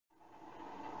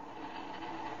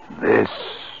This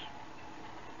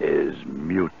is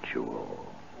mutual.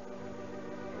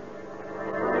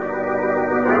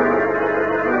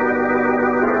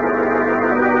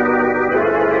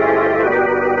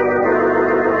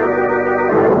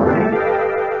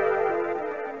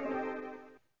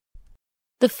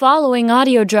 The following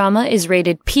audio drama is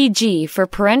rated PG for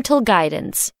parental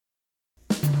guidance.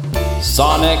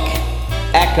 Sonic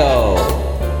Echo.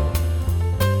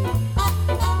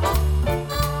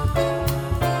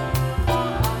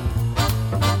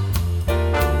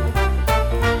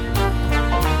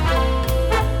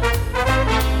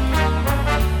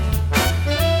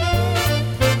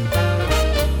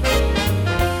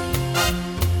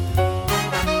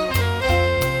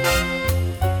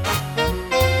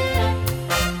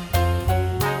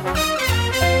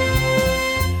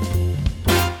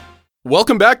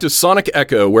 Welcome back to Sonic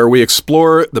Echo, where we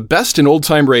explore the best in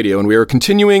old-time radio, and we are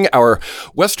continuing our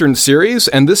Western series,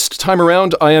 and this time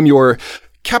around, I am your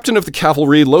Captain of the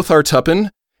Cavalry, Lothar Tuppen,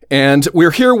 and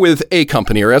we're here with A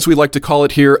Company, or as we like to call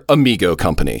it here, Amigo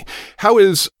Company. How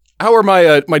are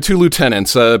my two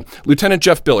lieutenants? Lieutenant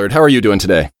Jeff Billard, how are you doing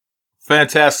today?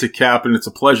 Fantastic, Captain. It's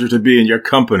a pleasure to be in your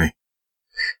company.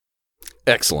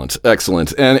 Excellent.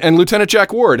 And Lieutenant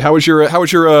Jack Ward, how was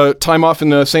your time off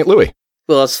in St. Louis?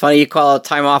 Well, it's funny you call it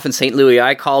time off in St. Louis.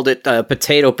 I called it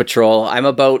Potato Patrol. I'm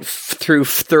about through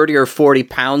 30 or 40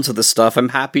 pounds of the stuff. I'm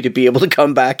happy to be able to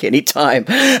come back anytime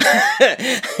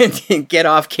and get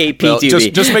off KP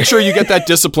duty. Just make sure you get that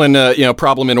discipline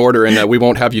problem in order, and we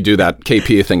won't have you do that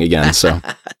KP thing again. So,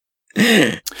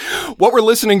 what we're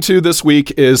listening to this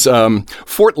week is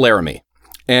Fort Laramie.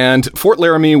 And Fort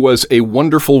Laramie was a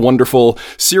wonderful, wonderful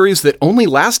series that only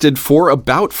lasted for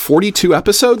about 42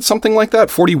 episodes, something like that,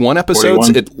 41 episodes.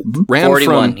 41. It ran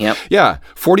 41, from, yep. Yeah,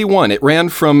 41. It ran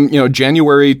from,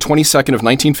 January 22nd of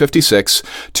 1956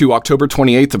 to October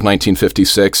 28th of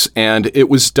 1956. And it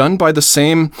was done by the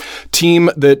same team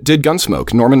that did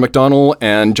Gunsmoke, Norman Macdonnell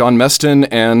and John Meston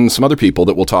and some other people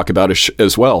that we'll talk about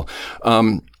as well.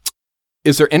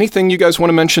 Is there anything you guys want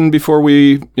to mention before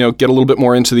we, get a little bit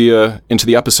more into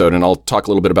the episode? And I'll talk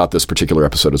a little bit about this particular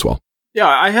episode as well. Yeah,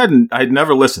 I'd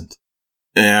never listened,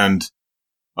 and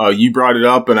you brought it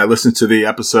up, and I listened to the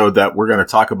episode that we're going to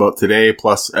talk about today.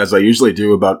 Plus, as I usually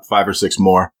do, about 5 or 6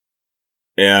 more.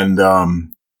 And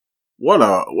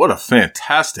what a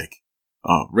fantastic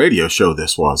radio show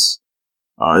this was.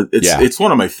 It's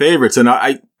one of my favorites, and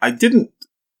I didn't.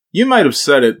 You might have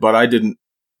said it, but I didn't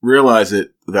realize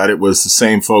that it was the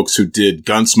same folks who did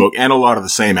Gunsmoke and a lot of the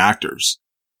same actors.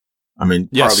 I mean,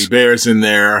 yes. Harley Bear's in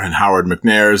there, and Howard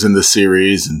McNair's in the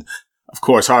series, and of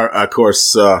course, Harry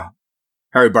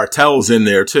Bartell's in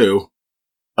there too.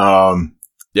 One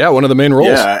of the main roles.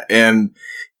 Yeah, and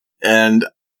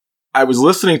I was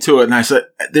listening to it, and I said,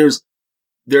 "There's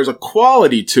a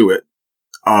quality to it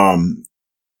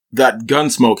that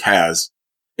Gunsmoke has."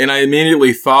 And I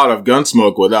immediately thought of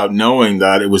Gunsmoke without knowing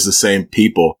that it was the same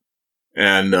people.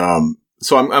 And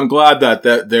so I'm glad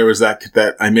that there was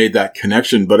that I made that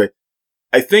connection. But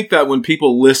I think that when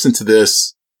people listen to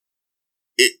this,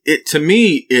 it to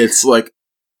me, it's like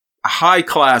a high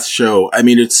class show. I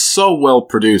mean, it's so well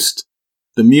produced.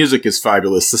 The music is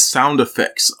fabulous. The sound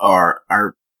effects are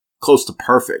close to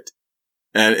perfect.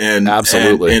 And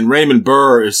absolutely. And Raymond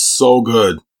Burr is so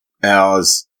good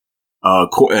as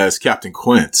Captain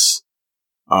Quince,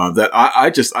 that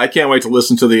I can't wait to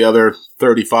listen to the other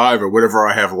 35 or whatever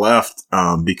I have left,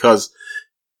 because,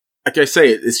 like I say,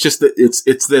 it's just that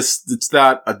it's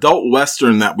that adult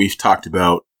Western that we've talked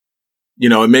about.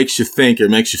 It makes you think, it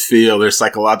makes you feel. There's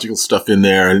psychological stuff in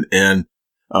there, and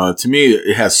to me,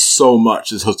 it has so much.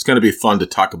 So it's going to be fun to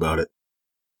talk about it.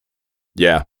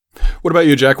 Yeah. What about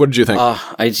you, Jack? What did you think?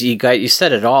 You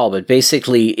said it all, but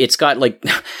basically it's got like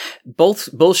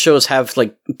both shows have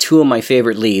like two of my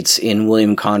favorite leads in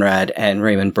William Conrad and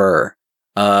Raymond Burr.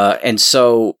 And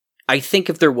so I think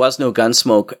if there was no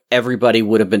Gunsmoke, everybody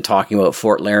would have been talking about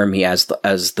Fort Laramie as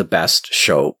the best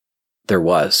show there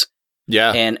was.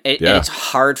 Yeah. And it's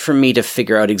hard for me to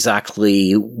figure out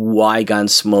exactly why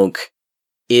Gunsmoke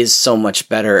is so much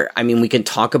better. I mean, we can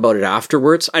talk about it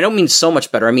afterwards. I don't mean so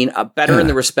much better. I mean, better in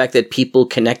the respect that people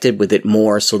connected with it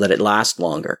more so that it lasts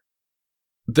longer.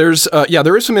 There is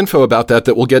some info about that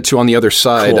we'll get to on the other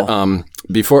side. Cool.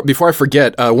 Before I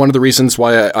forget, one of the reasons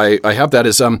why I have that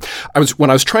is when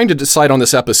I was trying to decide on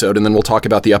this episode, and then we'll talk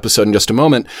about the episode in just a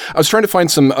moment, I was trying to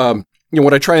find some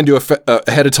what I try and do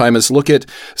ahead of time is look at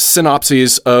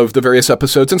synopses of the various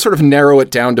episodes and sort of narrow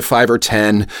it down to 5 or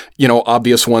 10,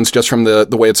 obvious ones just from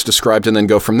the way it's described and then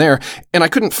go from there. And I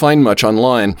couldn't find much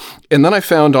online. And then I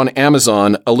found on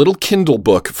Amazon a little Kindle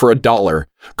book for $1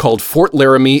 called Fort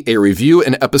Laramie, a review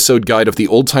and episode guide of the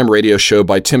old time radio show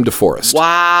by Tim DeForest.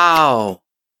 Wow.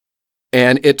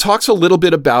 And it talks a little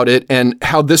bit about it and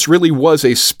how this really was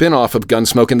a spin-off of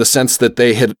Gunsmoke in the sense that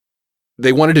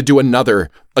they wanted to do another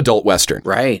adult Western.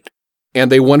 Right.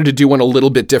 And they wanted to do one a little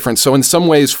bit different. So in some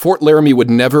ways, Fort Laramie would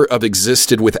never have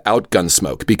existed without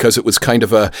Gunsmoke because it was kind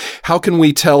of how can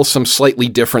we tell some slightly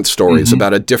different stories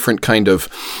about a different kind of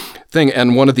thing?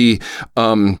 And one of the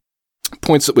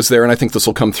points that was there, and I think this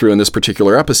will come through in this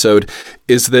particular episode,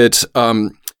 is that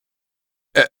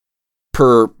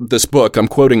per this book, I'm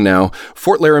quoting now,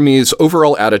 Fort Laramie's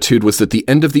overall attitude was that the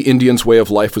end of the Indians' way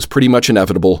of life was pretty much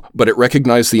inevitable, but it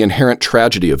recognized the inherent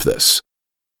tragedy of this.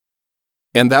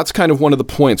 And that's kind of one of the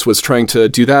points, was trying to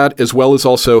do that, as well as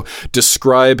also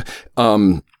describe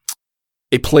a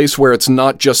place where it's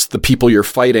not just the people you're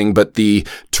fighting, but the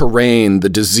terrain, the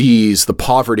disease, the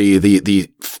poverty, the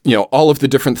all of the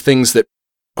different things that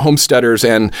homesteaders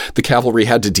and the cavalry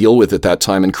had to deal with at that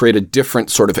time, and create a different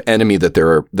sort of enemy that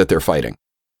they're fighting.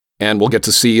 And we'll get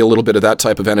to see a little bit of that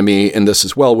type of enemy in this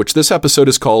as well, which this episode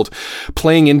is called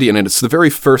Playing Indian, and it's the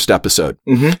very first episode.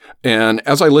 And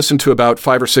as I listened to about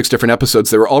 5 or 6 different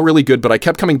episodes, they were all really good, but I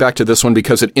kept coming back to this one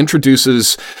because it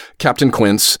introduces Captain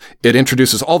Quince. It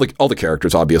introduces all the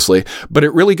characters, obviously, but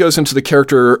it really goes into the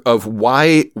character of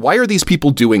why are these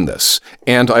people doing this?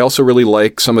 And I also really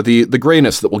like some of the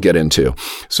grayness that we'll get into.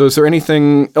 So is there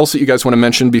anything else that you guys want to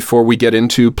mention before we get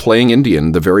into Playing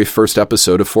Indian, the very first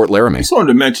episode of Fort Laramie? I just wanted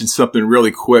to mention something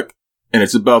really quick, and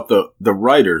it's about the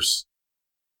writers.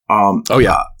 And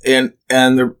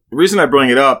the reason I bring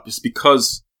it up is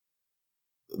because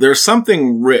there's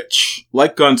something rich,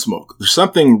 like Gunsmoke. There's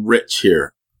something rich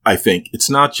here, I think. It's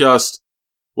not just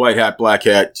white hat, black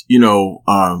hat,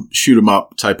 shoot 'em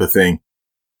up type of thing.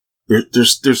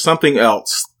 There's something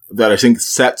else that I think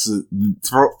sets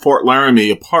Fort Laramie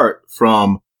apart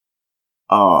from,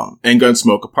 and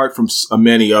Gunsmoke apart from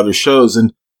many other shows.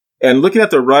 And looking at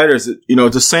the writers,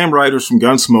 it's the same writers from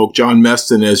Gunsmoke, John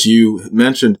Meston, as you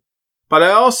mentioned. But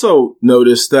I also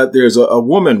noticed that there's a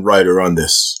woman writer on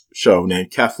this show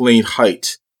named Kathleen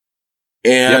Height.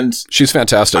 And she's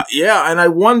fantastic. And I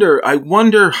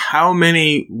wonder how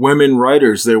many women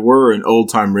writers there were in old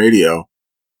time radio.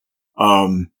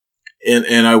 And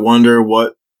I wonder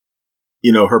what,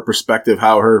 her perspective,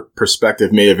 how her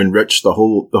perspective may have enriched the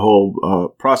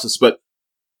whole process. But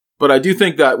I do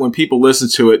think that when people listen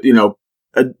to it,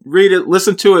 read it,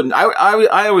 listen to it. And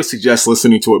I always suggest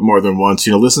listening to it more than once,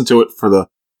 listen to it for the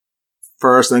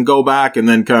first, then go back and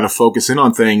then kind of focus in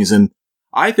on things. And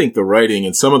I think the writing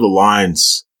and some of the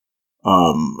lines,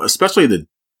 especially the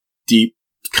deep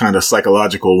kind of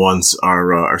psychological ones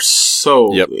are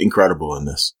so incredible in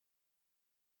this.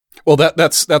 Well,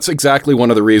 that's exactly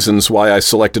one of the reasons why I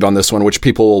selected on this one, which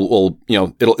people will,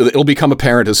 it'll become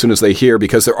apparent as soon as they hear,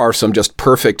 because there are some just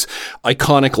perfect,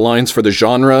 iconic lines for the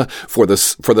genre, for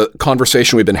the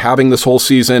conversation we've been having this whole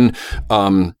season.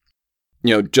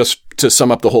 Just to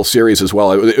sum up the whole series as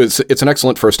well, it's an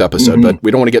excellent first episode, but we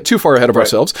don't want to get too far ahead of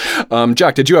ourselves.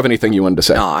 Jack, did you have anything you wanted to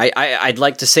say? No, I'd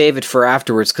like to save it for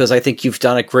afterwards, because I think you've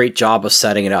done a great job of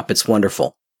setting it up. It's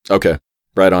wonderful. Okay.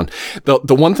 Right on.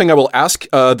 The one thing I will ask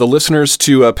the listeners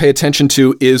to pay attention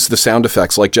to is the sound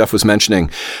effects, like Jeff was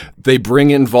mentioning. They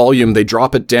bring in volume, they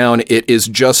drop it down. It is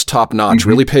just top notch.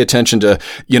 Really pay attention to,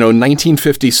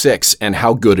 1956 and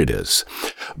how good it is.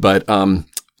 But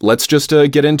let's just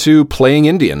get into Playing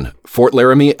Indian, Fort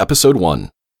Laramie, Episode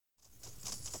 1.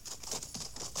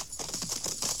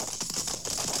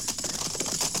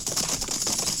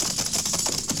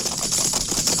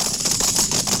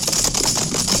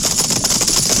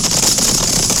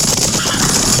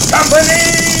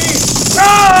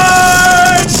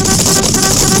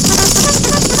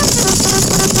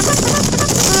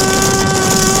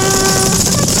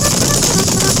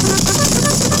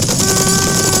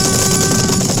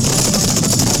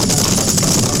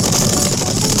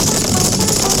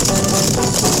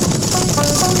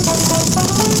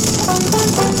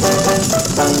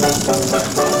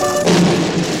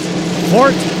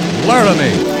 Fort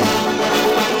Laramie.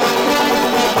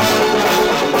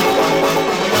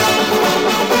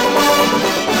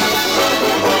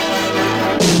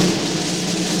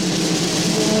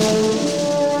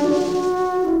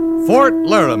 Fort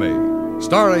Laramie,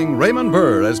 starring Raymond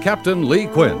Burr as Captain Lee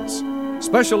Quince.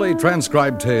 Specially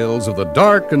transcribed tales of the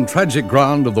dark and tragic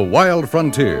ground of the wild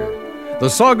frontier. the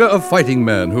saga of fighting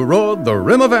men who rode the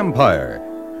rim of empire,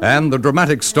 and the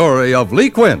dramatic story of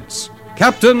Lee Quince,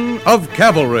 Captain of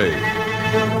Cavalry.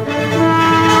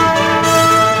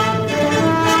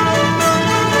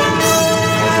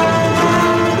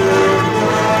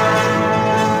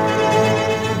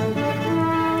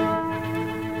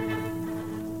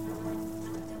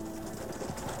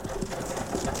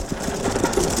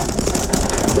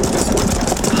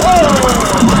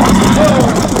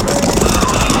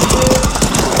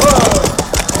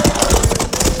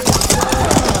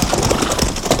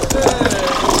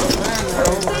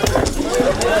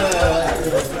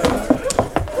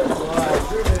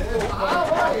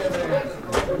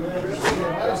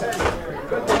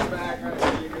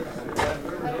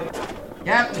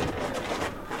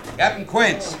 Captain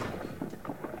Quince.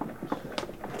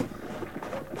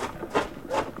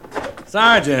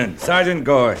 Sergeant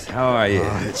Gorse, how are you?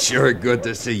 Oh, it's sure good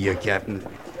to see you, Captain.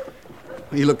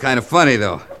 You look kind of funny,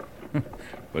 though.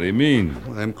 What do you mean?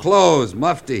 Well, them clothes,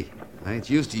 mufti. I ain't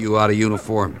used to you out of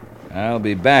uniform. I'll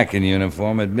be back in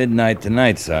uniform at midnight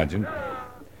tonight, Sergeant.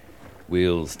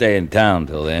 We'll stay in town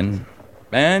till then,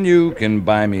 and you can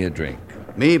buy me a drink.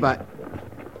 Me?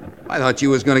 I thought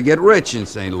you was going to get rich in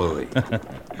St. Louis.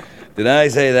 Did I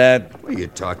say that? Well, you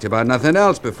talked about nothing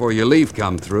else before your leave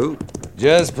come through.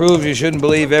 Just proves you shouldn't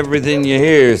believe everything you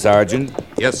hear, Sergeant.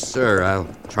 Yes, sir. I'll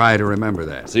try to remember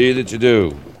that. See that you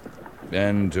do.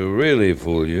 And to really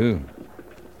fool you,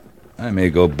 I may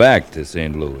go back to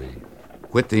St. Louis.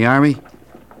 Quit the Army?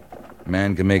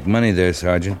 Man can make money there,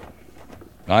 Sergeant.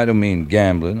 I don't mean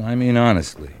gambling. I mean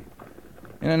honestly.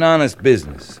 In an honest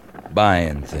business.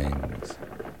 Buying things.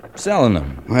 Selling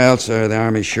them. Well, sir, the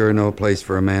Army's sure no place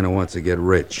for a man who wants to get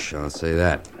rich. I'll say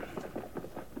that.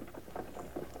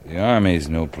 The Army's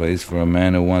no place for a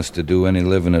man who wants to do any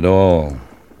living at all.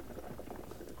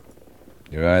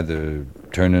 You're either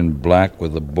turning black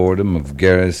with the boredom of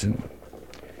garrison,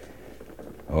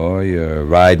 or you're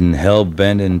riding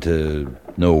hell-bent into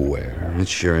nowhere.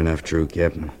 It's sure enough true,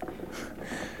 Captain.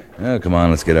 Well, come on,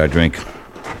 let's get our drink.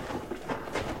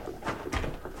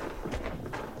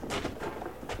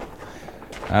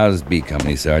 How's B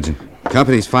Company, Sergeant?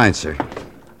 Company's fine, sir.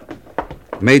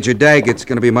 Major Daggett's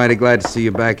going to be mighty glad to see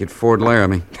you back at Fort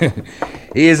Laramie.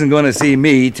 He isn't going to see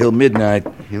me till midnight.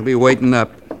 He'll be waiting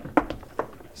up.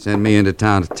 Send me into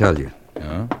town to tell you.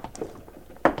 Oh?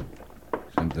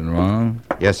 Something wrong?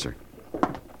 Yes, sir.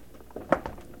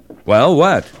 Well,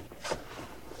 what?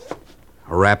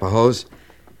 Arapahoes.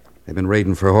 They've been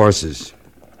raiding for horses.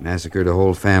 Massacred a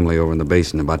whole family over in the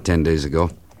basin about 10 days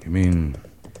ago. You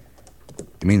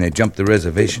mean they jumped the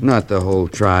reservation? Not the whole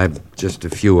tribe, just a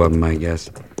few of them, I guess.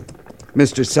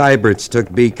 Mr. Seiberts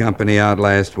took B Company out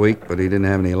last week, but he didn't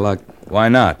have any luck. Why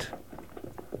not?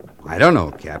 I don't know,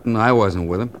 Captain. I wasn't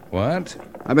with him. What?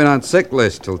 I've been on sick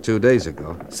list till 2 days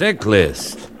ago. Sick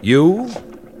list? You?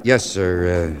 Yes,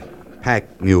 sir.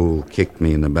 Pack mule kicked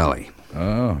me in the belly.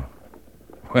 Oh.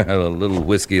 Well, a little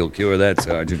whiskey will cure that,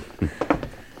 Sergeant.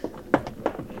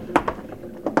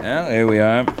 Well, here we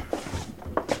are.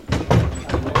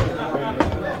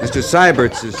 Mr.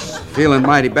 Seiberts is feeling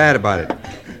mighty bad about it.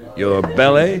 Your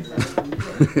belly?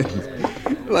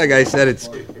 Like I said, it's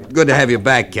good to have you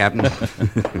back, Captain.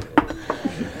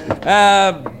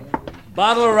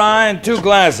 Bottle of rye and 2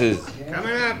 glasses.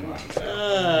 Coming up.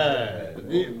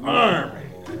 The Army.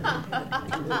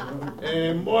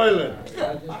 Hey, Moylan.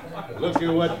 Look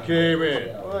at what came in.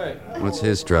 What's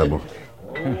his trouble?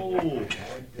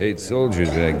 8 soldiers,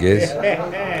 I guess.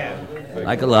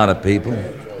 Like a lot of people.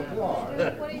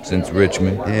 Since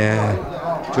Richmond.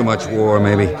 Yeah, too much war,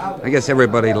 maybe. I guess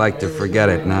everybody'd like to forget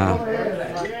it now.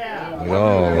 We'd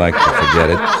all like to forget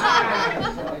it.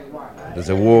 There's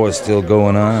a war still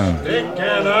going on.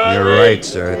 You're right,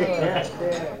 sir.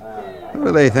 Who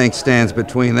do they think stands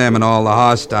between them and all the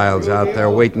hostiles out there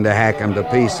waiting to hack them to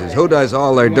pieces? Who does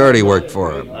all their dirty work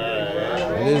for them?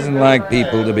 It isn't like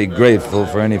people to be grateful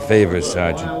for any favors,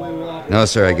 Sergeant. No,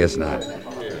 sir, I guess not.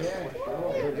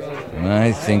 When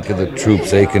I think of the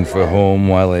troops aching for home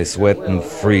while they sweat and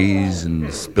freeze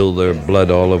and spill their blood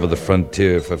all over the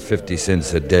frontier for 50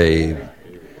 cents a day,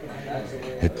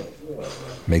 it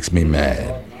makes me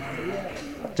mad.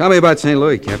 Tell me about St.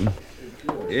 Louis, Captain.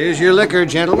 Here's your liquor,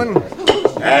 gentlemen.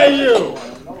 Hey, you!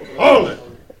 Hold it!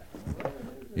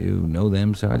 You know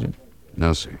them, Sergeant?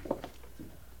 No, sir.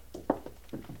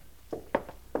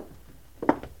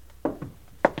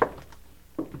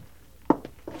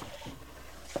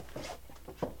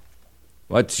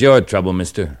 What's your trouble,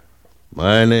 mister?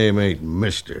 My name ain't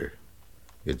Mister.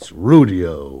 It's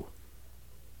Rudio.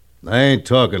 I ain't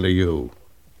talking to you.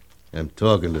 I'm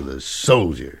talking to the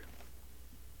soldier.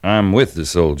 I'm with the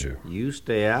soldier. You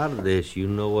stay out of this. You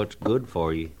know what's good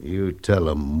for you. You tell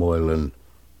him, Moylan.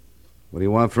 What do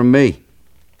you want from me?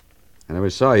 I never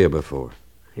saw you before.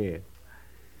 Yeah.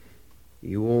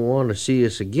 You won't want to see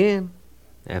us again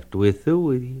after we're through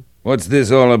with you. What's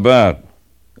this all about?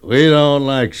 We don't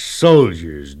like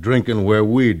soldiers drinking where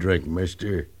we drink,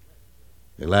 mister.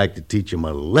 We like to teach 'em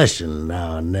a lesson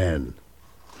now and then.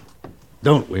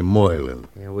 Don't we, Moylan?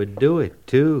 Yeah, we do it,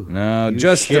 too. Now, you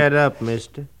just shut up,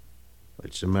 mister.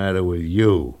 What's the matter with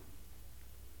you?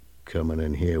 Coming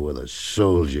in here with a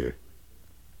soldier.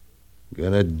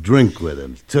 Gonna drink with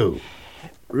him, too.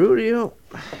 Rudio,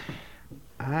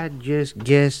 I just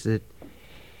guess that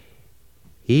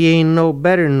he ain't no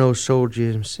better than no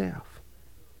soldier himself.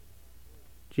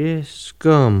 Just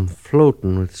scum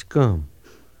floating with scum.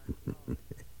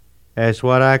 That's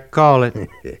what I call it.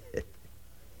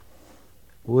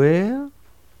 Well?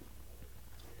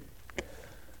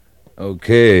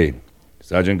 Okay.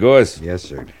 Sergeant Gorse? Yes,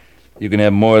 sir. You can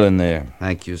have Moylan there.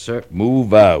 Thank you, sir.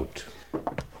 Move out.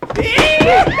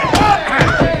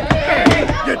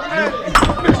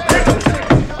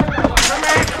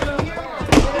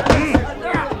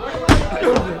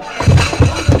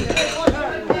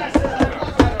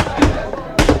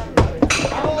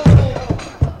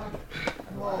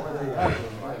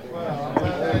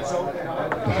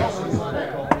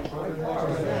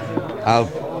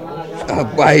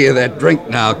 I'll buy you that drink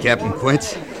now, Captain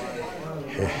Quince.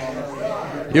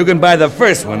 You can buy the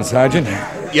first one, Sergeant.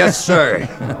 Yes, sir.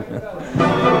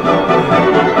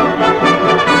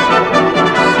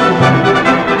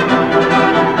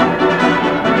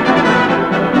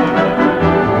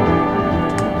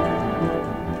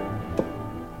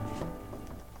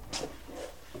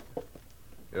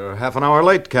 You're half an hour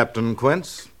late, Captain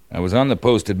Quince. I was on the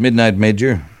post at midnight,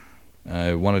 Major.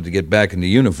 I wanted to get back into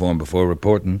uniform before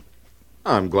reporting.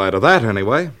 I'm glad of that,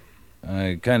 anyway.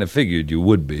 I kind of figured you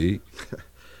would be.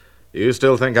 You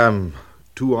still think I'm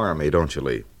too Army, don't you,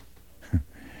 Lee?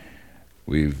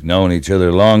 We've known each other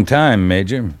a long time,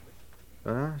 Major.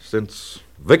 Since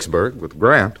Vicksburg with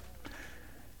Grant.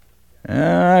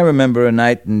 I remember a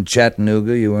night in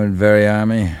Chattanooga. You weren't very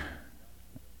Army.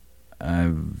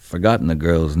 I've forgotten the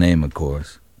girl's name, of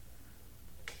course.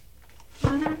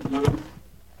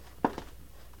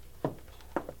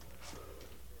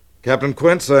 Captain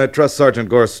Quince, I trust Sergeant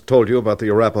Gorse told you about the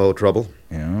Arapaho trouble.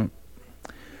 Yeah.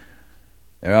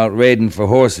 They're out raiding for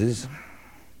horses.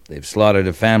 They've slaughtered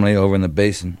a family over in the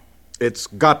basin. It's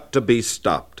got to be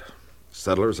stopped.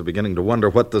 Settlers are beginning to wonder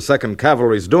what the 2nd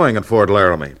Cavalry's doing at Fort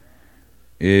Laramie.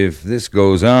 If this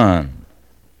goes on,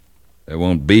 there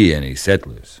won't be any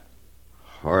settlers.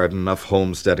 Hard enough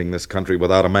homesteading this country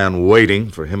without a man waiting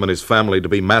for him and his family to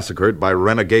be massacred by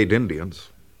renegade Indians.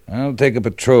 I'll take a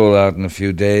patrol out in a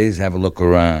few days, have a look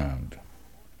around.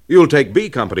 You'll take B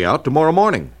Company out tomorrow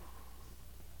morning.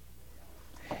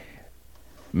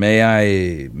 May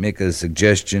I make a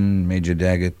suggestion, Major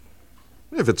Daggett?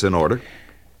 If it's in order.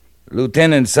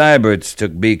 Lieutenant Syberts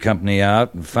took B Company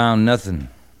out and found nothing.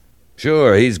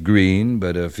 Sure, he's green,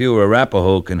 but a few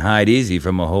Arapaho can hide easy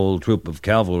from a whole troop of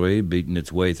cavalry beating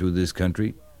its way through this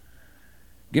country.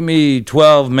 Give me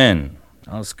 12 men.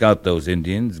 I'll scout those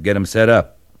Indians, get them set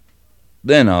up.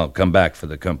 Then I'll come back for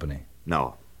the company.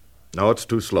 No, it's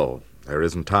too slow. There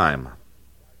isn't time.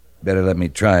 Better let me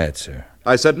try it, sir.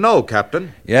 I said no,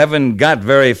 Captain. You haven't got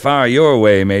very far your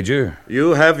way, Major.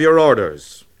 You have your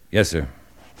orders. Yes, sir.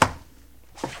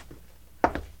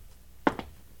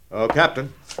 Oh,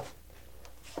 Captain.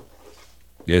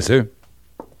 Yes, sir.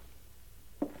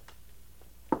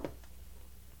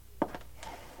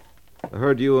 I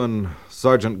heard you and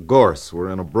Sergeant Gorse were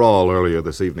in a brawl earlier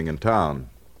this evening in town.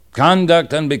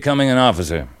 Conduct unbecoming an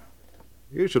officer.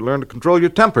 You should learn to control your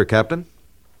temper, Captain.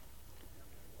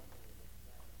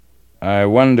 I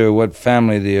wonder what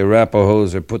family the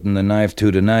Arapahos are putting the knife to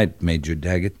tonight, Major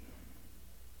Daggett.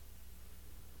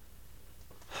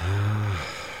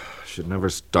 Should never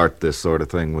start this sort of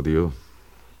thing with you.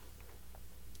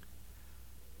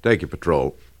 Take your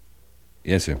patrol.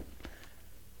 Yes, sir.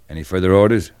 Any further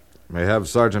orders? May have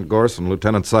Sergeant Gorse and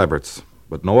Lieutenant Syberts,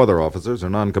 but no other officers or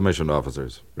non-commissioned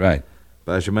officers. Right.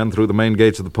 Pass your men through the main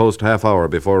gates of the post half hour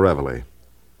before reveille.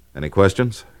 Any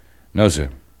questions? No, sir.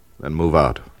 Then move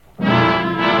out.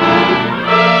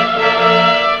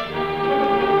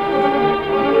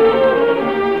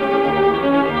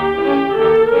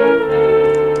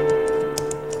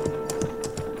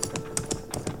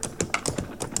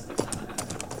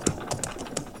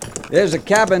 There's a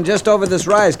cabin just over this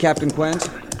rise, Captain Quince.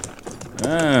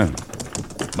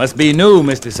 Must be new,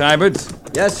 Mr. Syberts.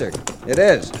 Yes, sir. It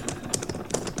is.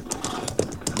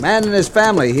 Man and his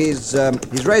family. He's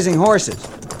raising horses.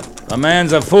 A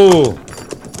man's a fool.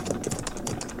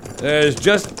 There's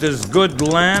just as good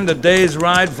land a day's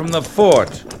ride from the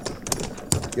fort.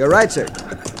 You're right, sir.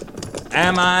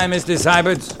 Am I, Mr.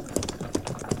 Syberts?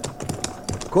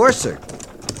 Of course, sir.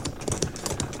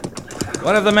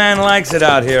 What if the man likes it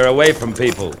out here, away from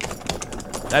people?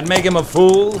 That make him a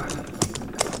fool?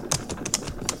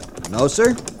 No,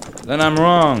 sir. Then I'm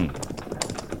wrong.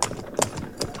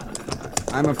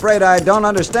 I'm afraid I don't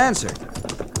understand, sir.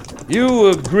 You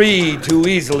agree too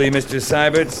easily, Mr.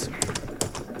 Syberts.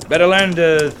 Better learn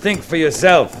to think for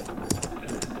yourself.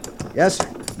 Yes, sir.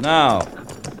 Now,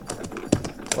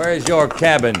 where's your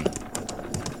cabin?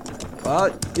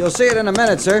 Well, you'll see it in a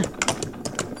minute, sir.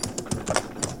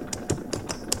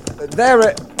 There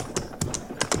it...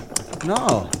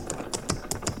 No.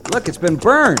 Look, it's been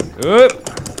burned. Oop.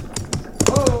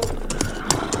 Oh.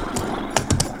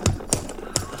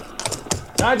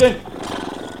 Sergeant!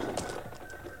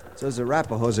 So those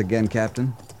Arapahoes again,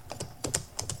 Captain.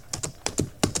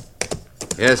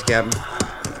 Yes, Captain.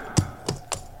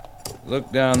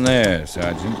 Look down there,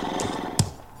 Sergeant.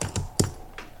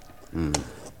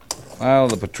 File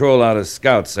the patrol out as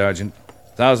scouts, Sergeant.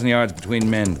 1,000 yards between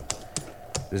men.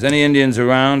 If there's any Indians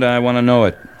around, I want to know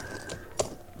it.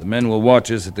 The men will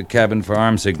watch us at the cabin for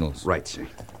arm signals. Right, sir.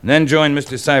 And then join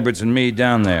Mr. Syberts and me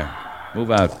down there.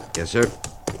 Move out. Yes, sir.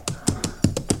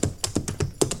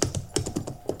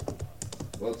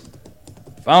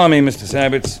 Follow me, Mr.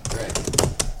 Syberts.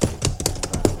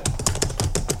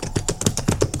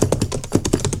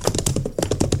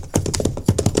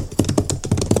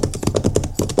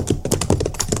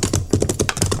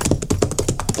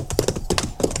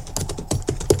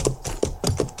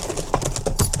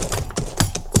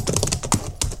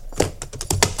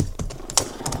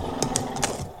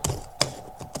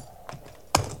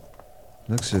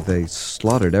 Looks as if they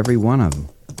slaughtered every one of them.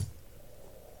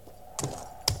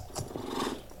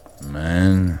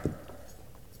 Man,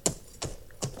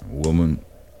 a woman,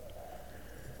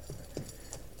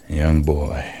 a young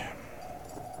boy.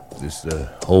 Is this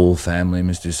the whole family,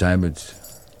 Mr. Syberts?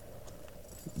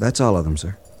 That's all of them,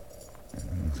 sir.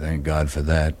 Thank God for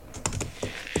that.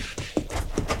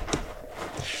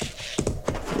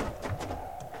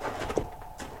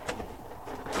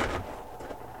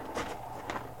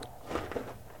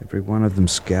 Every one of them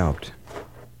scalped.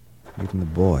 Even the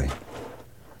boy.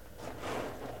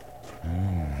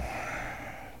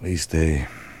 At least they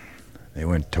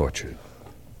weren't tortured.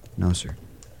 No, sir.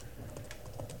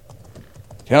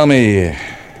 Tell me,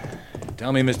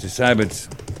 Mr. Syberts,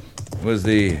 was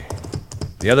the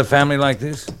other family like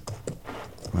this?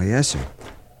 Well, yes, sir.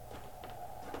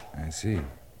 I see.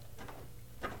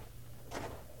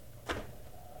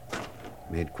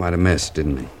 Made quite a mess,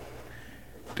 didn't he?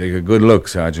 Take a good look,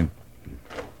 Sergeant.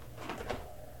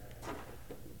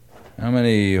 How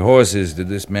many horses did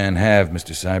this man have,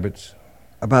 Mr. Syberts?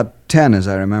 About 10, as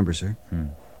I remember, sir.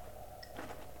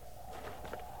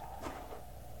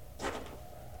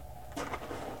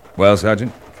 Well,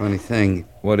 Sergeant? Funny thing.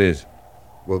 What is?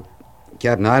 Well,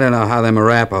 Captain, I don't know how them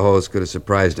Arapahoes could have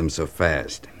surprised him so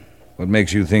fast. What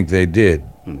makes you think they did?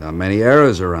 Not many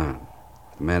arrows around.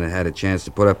 If the man had a chance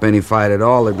to put up any fight at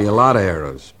all, there'd be a lot of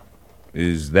arrows.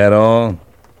 Is that all?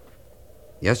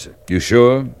 Yes, sir. You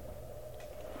sure?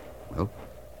 Well,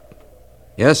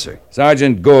 yes, sir.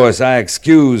 Sergeant Gorse, I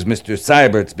excuse Mr.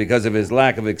 Syberts because of his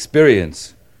lack of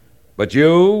experience. But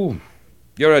you're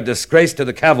a disgrace to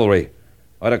the cavalry.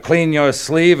 Ought to clean your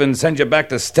sleeve and send you back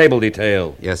to stable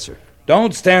detail. Yes, sir.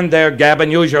 Don't stand there, Gabbin.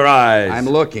 Use your eyes. I'm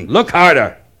looking. Look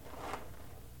harder.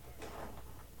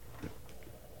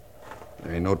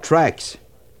 There ain't no tracks.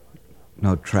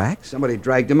 No tracks? Somebody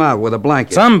dragged him out with a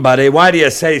blanket. Somebody? Why do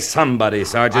you say somebody,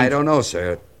 Sergeant? I don't know,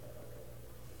 sir.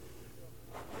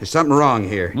 There's something wrong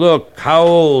here. Look, how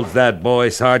old's that boy,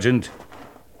 Sergeant?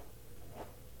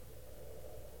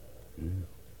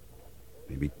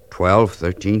 Maybe 12,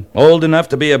 13. Old enough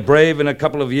to be a brave in a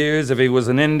couple of years if he was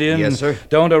an Indian? Yes, sir.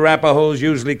 Don't Arapahoes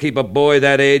usually keep a boy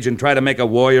that age and try to make a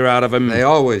warrior out of him? They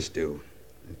always do.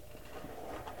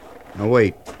 Now,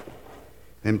 wait.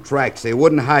 Them tracks, they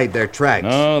wouldn't hide their tracks.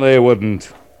 No, they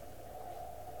wouldn't.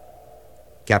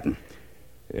 Captain.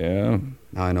 Yeah?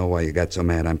 Now I know why you got so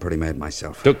mad. I'm pretty mad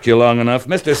myself. Took you long enough.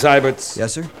 Mr. Syberts.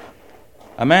 Yes, sir?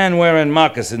 A man wearing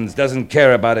moccasins doesn't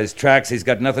care about his tracks. He's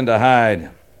got nothing to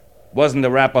hide. Wasn't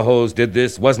Arapahoes did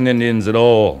this. Wasn't Indians at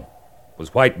all. It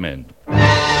was white men.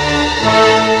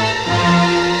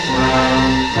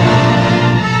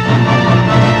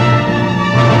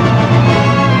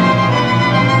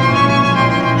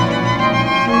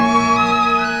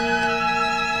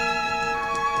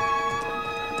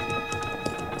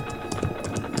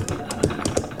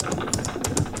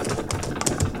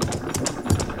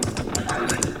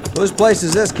 Whose place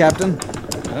is this, Captain?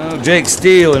 Oh, Jake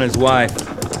Steele and his wife.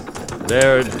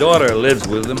 Their daughter lives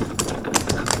with them.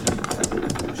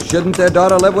 Shouldn't their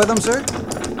daughter live with them, sir?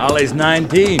 Ollie's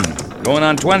 19, going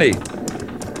on 20.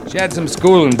 She had some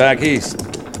schooling back east.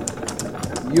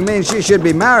 You mean she should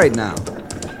be married now?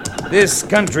 This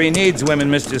country needs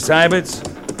women, Mr. Seiberts,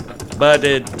 but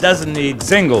it doesn't need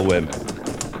single women.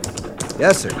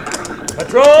 Yes, sir.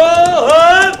 Patrol!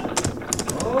 Up!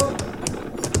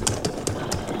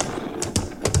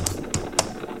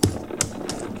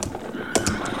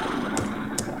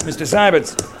 Mr.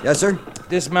 Seiberts. Yes, sir?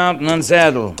 Dismount and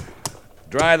unsaddle.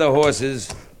 Dry the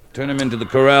horses. Turn them into the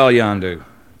corral yonder.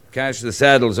 Cache the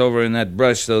saddles over in that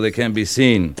brush so they can't be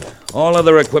seen. All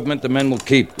other equipment the men will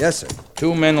keep. Yes, sir.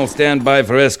 2 men will stand by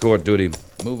for escort duty.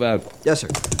 Move out. Yes, sir.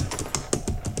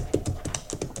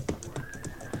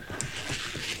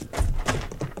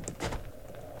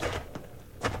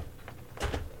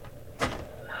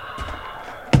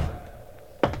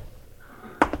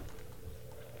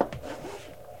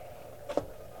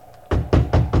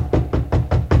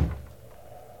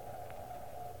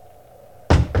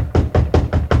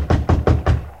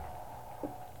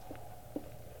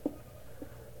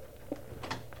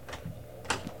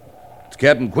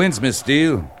 Captain Quince, Miss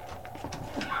Steele.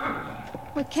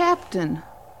 Well, Captain,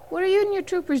 what are you and your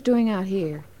troopers doing out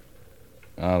here?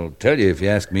 I'll tell you if you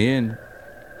ask me in.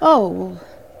 Oh, well,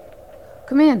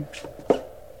 come in.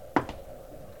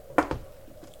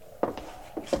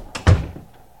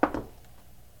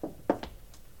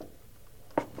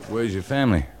 Where's your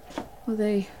family? Well,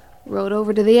 they rode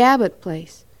over to the Abbott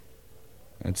place.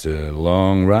 That's a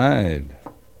long ride.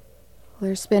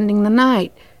 They're spending the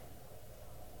night.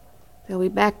 They'll be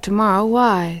back tomorrow.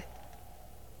 Why?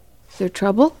 Is there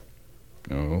trouble?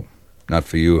 No, not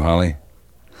for you, Holly.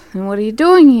 And what are you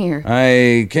doing here?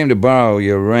 I came to borrow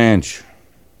your ranch.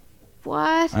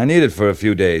 What? I need it for a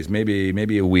few days,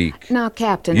 maybe a week. Now,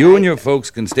 Captain, You and your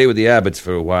folks can stay with the Abbotts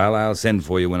for a while. I'll send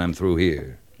for you when I'm through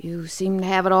here. You seem to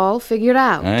have it all figured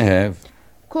out. I have.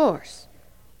 Of course.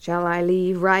 Shall I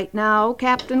leave right now,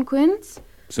 Captain Quince?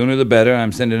 Sooner the better.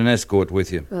 I'm sending an escort with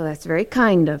you. Well, that's very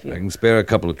kind of you. I can spare a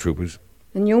couple of troopers.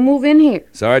 Then you'll move in here.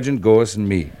 Sergeant Gorse and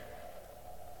me.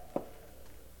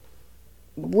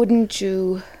 Wouldn't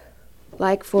you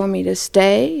like for me to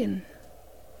stay and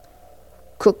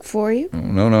cook for you?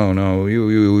 No.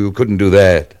 You couldn't do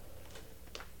that.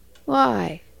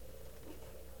 Why?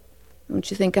 Don't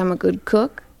you think I'm a good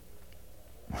cook?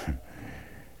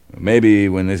 Maybe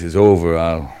when this is over,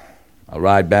 I'll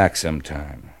ride back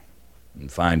sometime and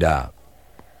find out.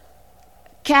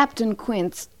 Captain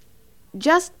Quince,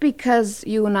 just because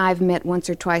you and I've met once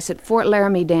or twice at Fort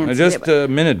Laramie Now, Dance... just a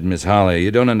minute, Miss Holly.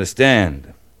 You don't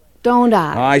understand. Don't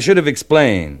I? I should have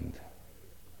explained.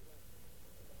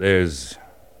 There's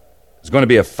going to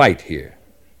be a fight here.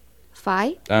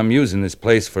 Fight? I'm using this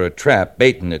place for a trap,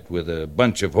 baiting it with a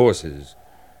bunch of horses.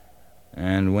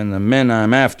 And when the men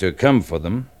I'm after come for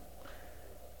them,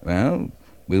 well,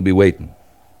 we'll be waiting.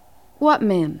 What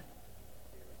men?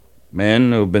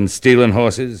 Men who've been stealing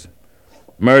horses,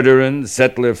 murdering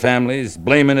settler families,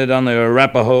 blaming it on the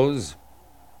Arapahoes.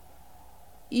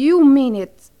 You mean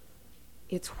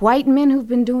it's white men who've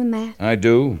been doing that? I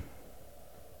do.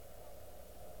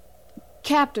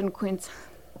 Captain Quince,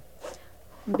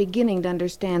 I'm beginning to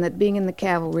understand that being in the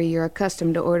cavalry, you're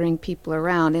accustomed to ordering people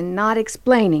around and not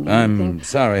explaining anything. I'm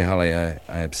sorry, Holly, I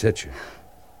upset you.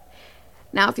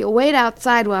 Now, if you'll wait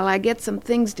outside while I get some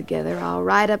things together, I'll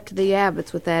ride up to the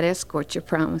Abbotts with that escort you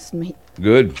promised me.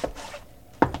 Good.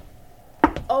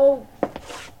 Oh,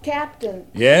 Captain.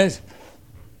 Yes?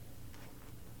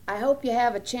 I hope you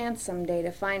have a chance someday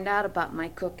to find out about my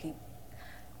cooking.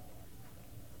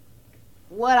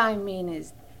 What I mean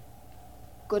is,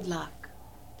 good luck.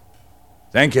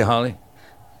 Thank you, Holly.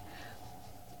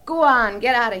 Go on,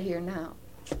 get out of here now.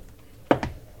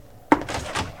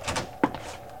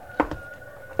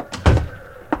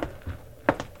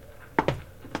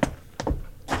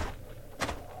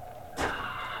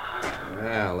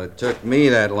 Well, it took me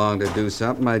that long to do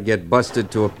something. I'd get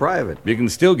busted to a private. You can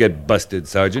still get busted,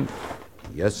 Sergeant.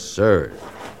 Yes, sir.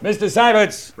 Mr.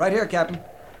 Seiberts! Right here, Captain.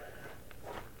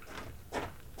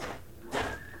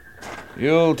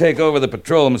 You'll take over the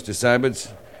patrol, Mr.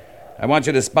 Seiberts. I want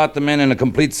you to spot the men in a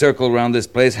complete circle around this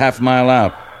place, half a mile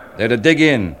out. They're to dig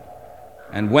in.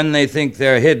 And when they think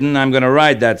they're hidden, I'm going to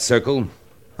ride that circle.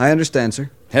 I understand,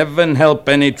 sir. Heaven help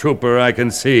any trooper I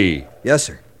can see. Yes,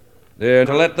 sir. They're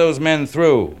to let those men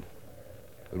through.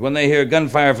 But when they hear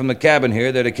gunfire from the cabin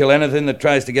here, they're to kill anything that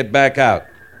tries to get back out.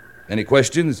 Any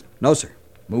questions? No, sir.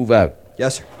 Move out.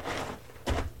 Yes, sir.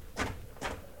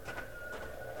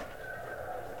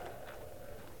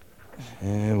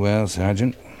 Well,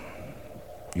 Sergeant,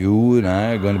 you and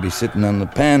I are going to be sitting on the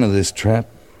pan of this trap.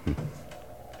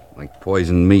 Like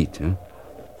poisoned meat, huh?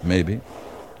 Maybe.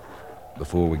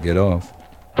 Before we get off.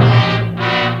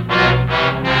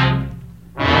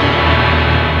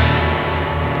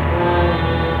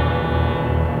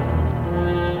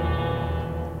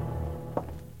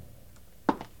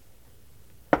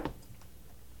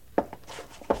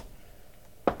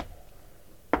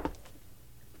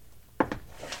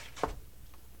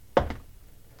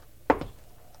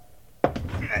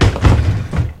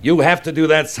 You have to do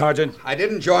that, Sergeant. I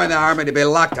didn't join the army to be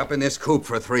locked up in this coop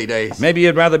for 3 days. Maybe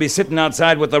you'd rather be sitting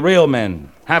outside with the real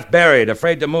men, half buried,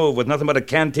 afraid to move, with nothing but a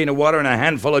canteen of water and a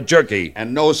handful of jerky.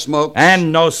 And no smokes?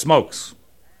 And no smokes.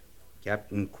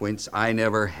 Captain Quince, I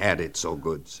never had it so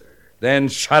good, sir. Then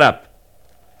shut up.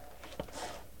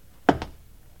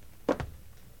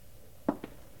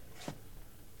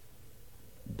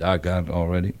 Dark out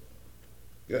already?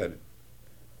 Good.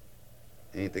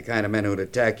 Ain't the kind of men who'd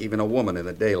attack even a woman in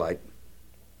the daylight.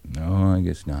 No, I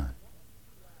guess not.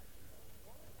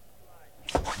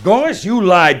 Gorse, you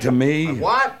lied to me.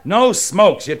 What? No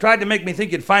smokes. You tried to make me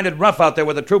think you'd find it rough out there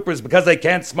with the troopers because they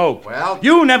can't smoke. Well?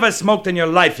 You never smoked in your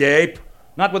life, you ape.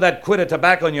 Not with that quid of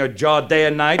tobacco in your jaw day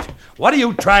and night. What are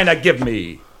you trying to give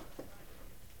me?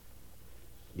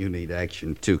 You need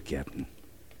action too, Captain.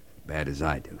 Bad as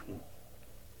I do.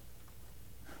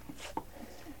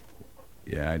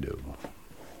 Yeah, I do.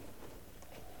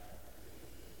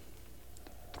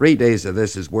 3 days of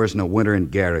this is worse than a winter in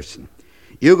garrison.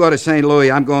 You go to St. Louis,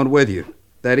 I'm going with you.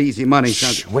 That easy money...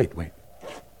 Shh, wait.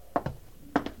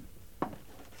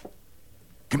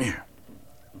 Come here.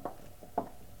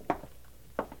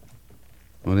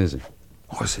 What is it?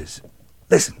 Horses.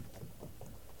 Listen.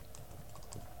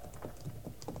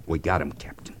 We got him,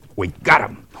 Captain. We got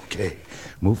him. Okay.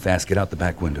 Move fast. Get out the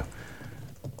back window.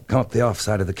 Come up the off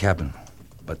side of the cabin.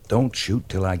 But don't shoot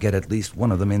till I get at least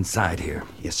one of them inside here.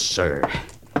 Yes, sir.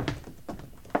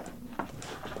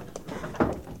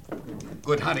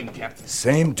 Good hunting, Captain.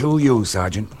 Same to you,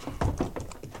 Sergeant.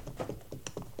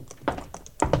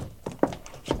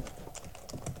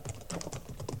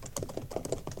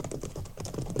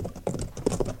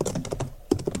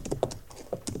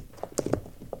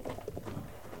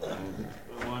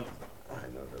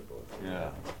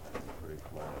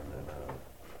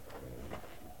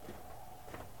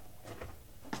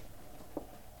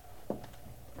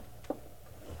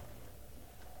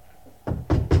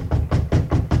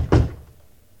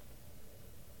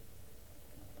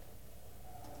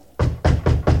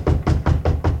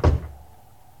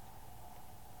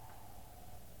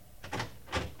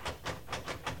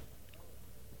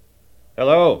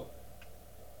 Hello?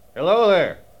 Hello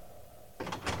there.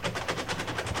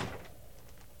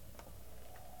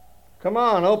 Come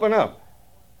on, open up.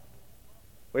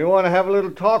 We want to have a little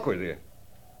talk with you.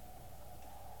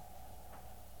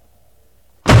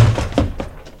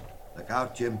 Look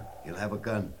out, Jim. You'll have a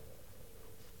gun.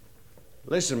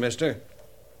 Listen, mister.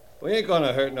 We ain't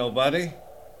gonna hurt nobody.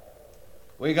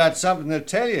 We got something to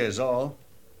tell you is all.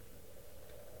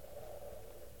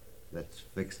 Let's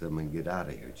fix them and get out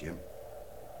of here, Jim.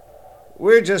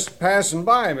 We're just passing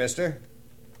by, mister.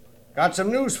 Got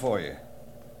some news for you.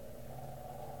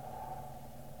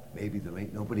 Maybe there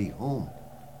ain't nobody home.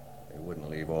 They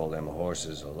wouldn't leave all them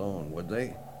horses alone, would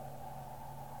they?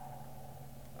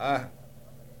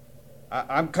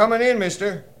 I'm coming in,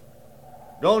 mister.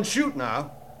 Don't shoot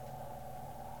now.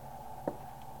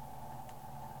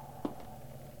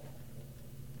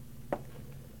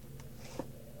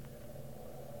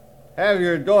 Have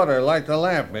your daughter light the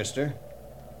lamp, mister.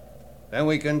 Then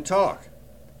we can talk.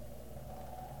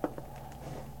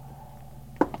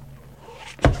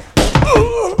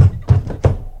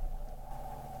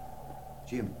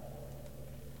 Jim.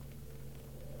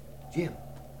 Jim.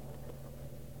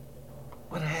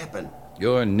 What happened?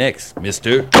 You're next,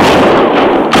 mister.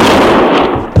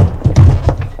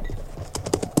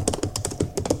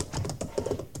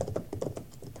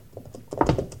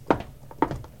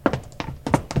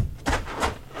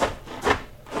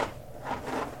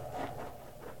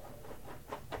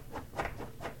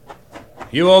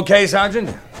 You okay,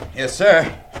 Sergeant? Yes,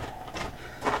 sir.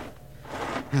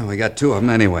 Well, we got two of them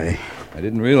anyway. I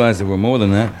didn't realize there were more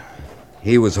than that.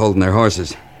 He was holding their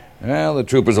horses. Well, the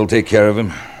troopers will take care of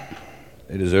him.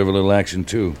 They deserve a little action,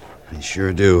 too. They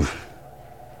sure do.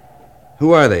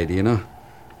 Who are they, do you know?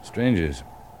 Strangers.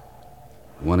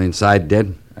 One inside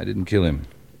dead? I didn't kill him.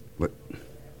 What?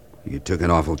 You took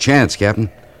an awful chance,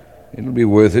 Captain. It'll be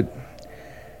worth it.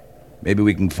 Maybe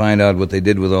we can find out what they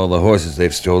did with all the horses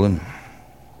they've stolen.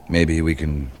 Maybe we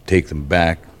can take them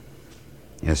back.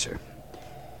 Yes, sir.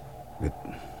 But,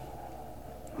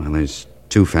 well, there's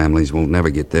 2 families won't never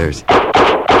get theirs.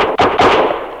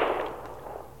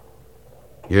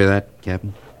 Hear that,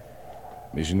 Captain?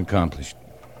 Mission accomplished.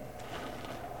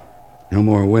 No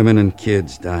more women and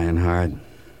kids dying hard.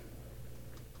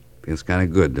 Feels kind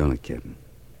of good, don't it, Captain?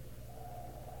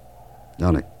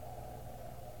 Don't it?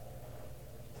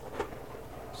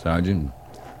 Sergeant?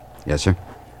 Yes, sir?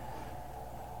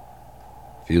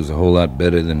 Feels a whole lot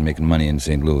better than making money in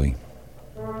St. Louis.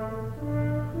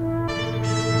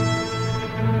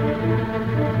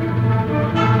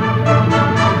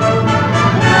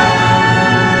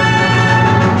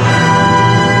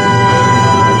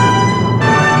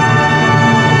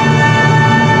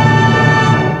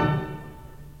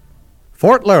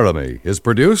 Fort Laramie is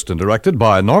produced and directed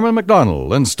by Norman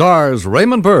MacDonald and stars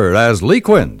Raymond Burr as Lee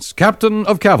Quince, Captain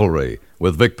of Cavalry,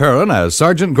 with Vic Perrin as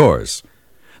Sergeant Gorse.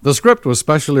 The script was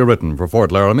specially written for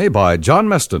Fort Laramie by John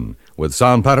Meston, with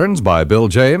sound patterns by Bill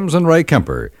James and Ray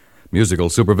Kemper. Musical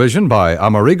supervision by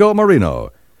Amerigo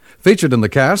Marino. Featured in the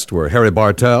cast were Harry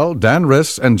Bartell, Dan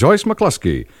Riss, and Joyce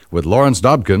McCluskey, with Lawrence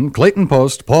Dobkin, Clayton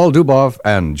Post, Paul Duboff,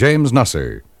 and James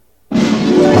Nusser.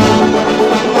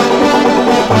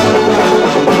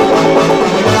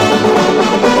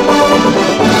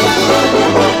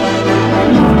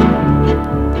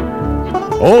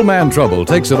 Old Man Trouble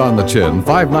takes it on the chin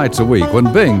 5 nights a week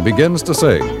when Bing begins to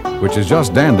sing, which is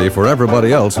just dandy for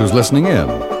everybody else who's listening in.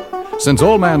 Since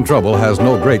Old Man Trouble has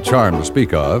no great charm to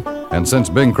speak of, and since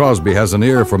Bing Crosby has an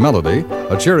ear for melody,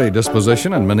 a cheery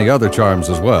disposition, and many other charms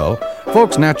as well,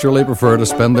 folks naturally prefer to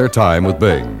spend their time with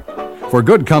Bing. For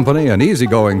good company and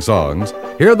easygoing songs,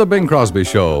 hear The Bing Crosby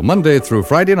Show Monday through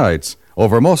Friday nights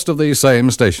over most of these same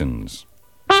stations.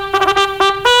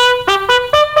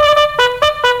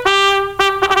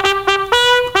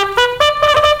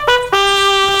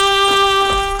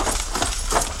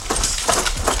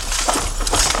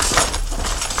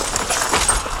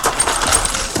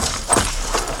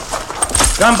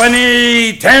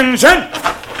 Company, tension!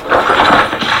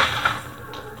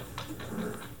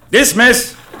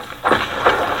 Dismiss!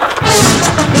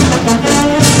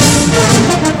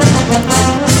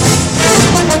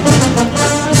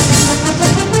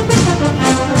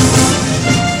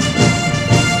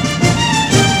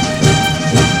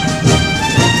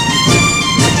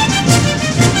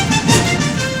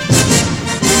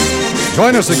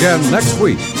 Join us again next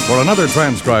week for another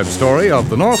transcribed story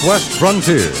of the Northwest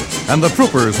frontier and the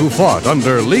troopers who fought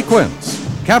under Lee Quince,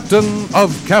 Captain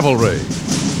of Cavalry.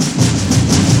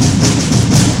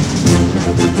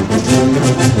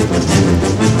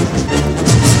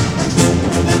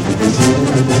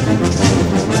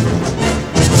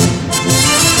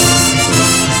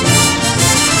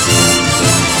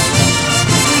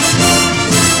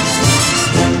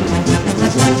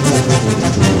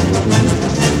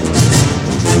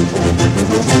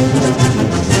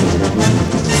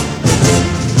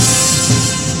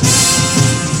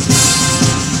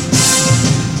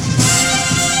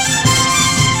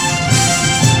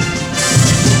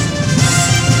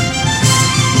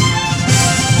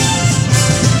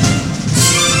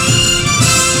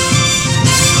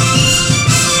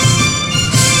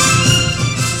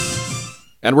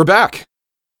 And we're back.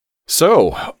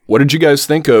 So, what did you guys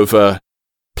think of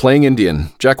playing Indian?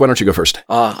 Jack, why don't you go first?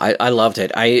 I loved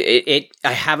it. I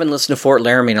haven't listened to Fort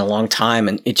Laramie in a long time,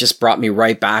 and it just brought me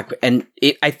right back. And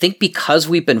I think because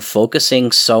we've been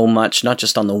focusing so much, not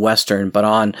just on the Western, but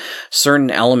on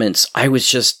certain elements, I was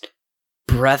just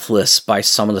breathless by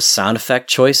some of the sound effect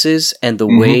choices and the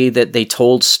way that they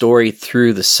told story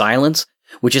through the silence,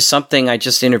 which is something I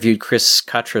just interviewed Chris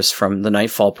Cuttress from the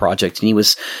Nightfall Project, and he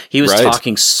was right.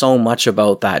 Talking so much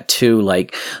about that too.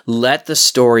 Like, let the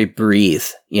story breathe,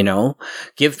 you know,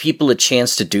 give people a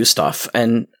chance to do stuff.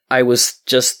 And I was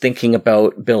just thinking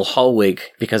about Bill Hullwig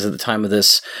because at the time of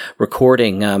this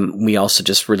recording, we also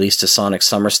just released a Sonic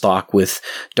Summer Stock with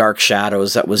Dark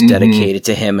Shadows that was dedicated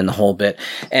to him and the whole bit.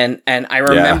 And I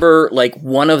remember like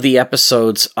one of the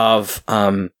episodes of,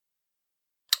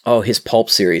 his Pulp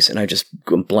series, and I just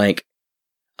blank.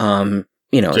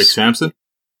 Jake Sampson?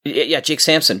 Yeah, Jake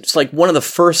Sampson. It's like one of the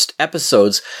first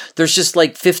episodes. There's just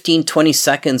like 15, 20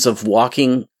 seconds of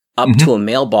walking up to a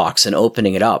mailbox and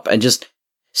opening it up and just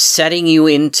setting you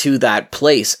into that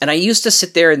place. And I used to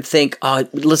sit there and think,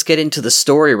 let's get into the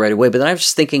story right away. But then I was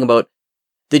just thinking about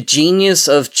the genius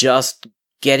of just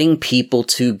getting people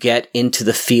to get into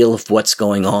the feel of what's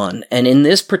going on. And in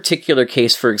this particular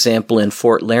case, for example, in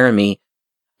Fort Laramie,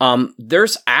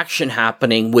 there's action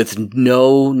happening with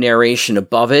no narration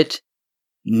above it,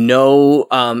 no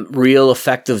real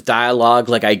effective dialogue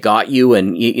like "I got you"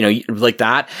 and you know like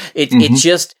that. It's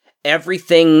just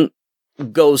everything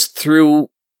goes through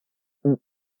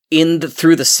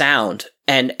through the sound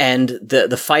and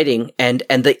the fighting and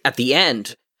at the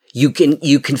end you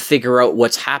can figure out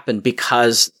what's happened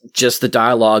because just the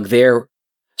dialogue there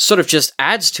sort of just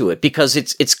adds to it because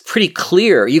it's pretty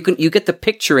clear. You get the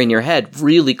picture in your head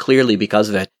really clearly because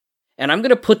of it. And I'm going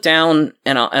to put down,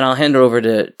 and I'll hand it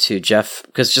over to Jeff,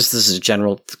 because just this is a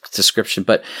general description,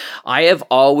 but I have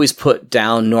always put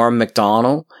down Norm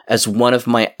Macdonald as one of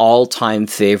my all-time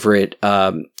favorite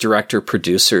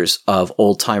director-producers of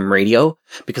old-time radio,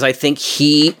 because I think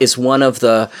he is one of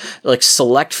the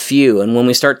select few, and when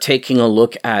we start taking a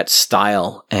look at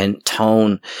style and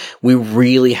tone, we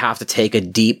really have to take a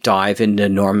deep dive into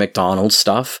Norm Macdonald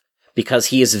stuff. Because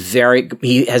he has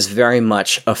very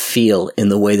much a feel in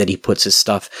the way that he puts his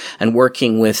stuff, and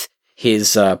working with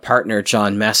his partner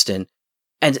John Meston,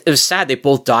 and it was sad they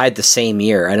both died the same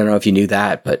year. I don't know if you knew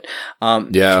that, but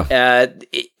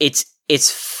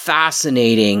it's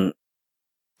fascinating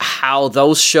how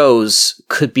those shows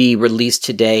could be released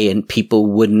today and people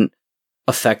wouldn't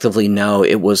effectively know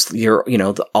it was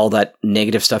all that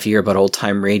negative stuff you hear about old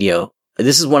time radio.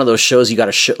 This is one of those shows you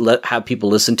got to have people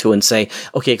listen to and say,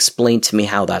 okay, explain to me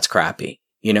how that's crappy,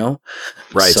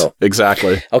 Right. So,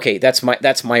 exactly. Okay. That's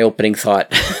my opening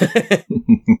thought.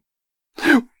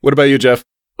 What about you, Jeff?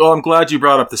 Well, I'm glad you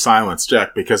brought up the silence,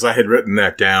 Jack, because I had written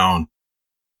that down.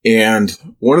 And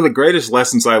one of the greatest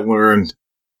lessons I learned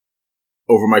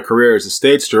over my career as a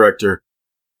stage director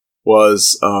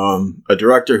was a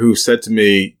director who said to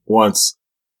me once,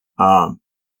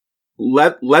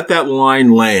 let that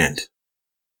line land.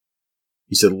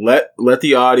 He said, let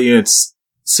the audience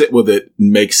sit with it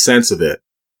and make sense of it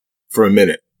for a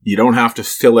minute. You don't have to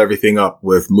fill everything up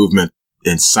with movement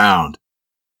and sound.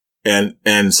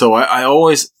 And so I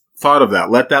always thought of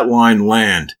that. Let that line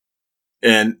land.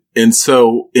 And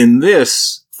so in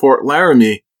this Fort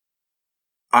Laramie,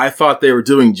 I thought they were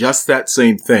doing just that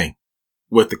same thing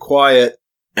with the quiet.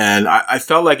 And I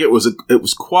felt like it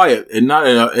was quiet, and not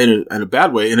in a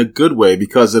bad way, in a good way,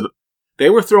 because they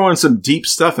were throwing some deep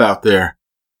stuff out there.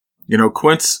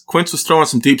 Quince was throwing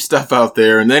some deep stuff out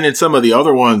there, and then in some of the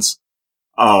other ones,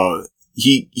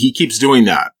 he keeps doing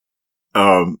that.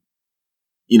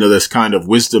 This kind of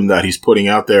wisdom that he's putting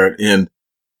out there, and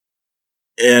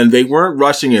they weren't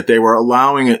rushing it; they were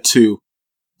allowing it to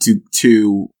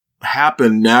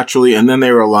happen naturally, and then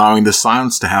they were allowing the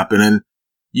silence to happen. And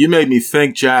you made me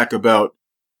think, Jack, about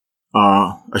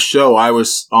a show I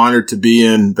was honored to be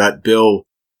in that Bill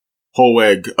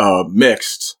Holweg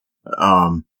mixed,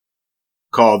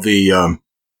 called it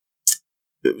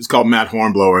was called Matt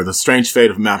Hornblower, The Strange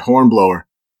Fate of Matt Hornblower.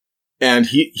 And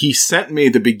he sent me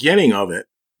the beginning of it,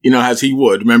 as he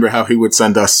would. Remember how he would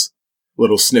send us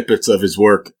little snippets of his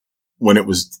work when it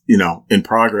was, in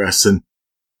progress. And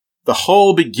the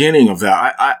whole beginning of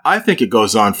that, I think it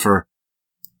goes on for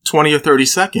 20 or 30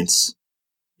 seconds,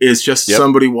 is just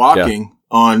somebody walking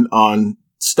on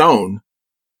stone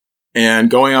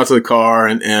and going out to the car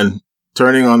and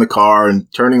turning on the car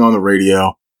and turning on the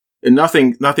radio, and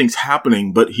nothing's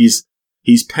happening, but he's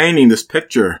painting this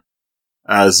picture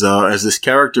as this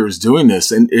character is doing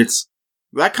this. And it's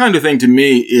that kind of thing to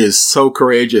me is so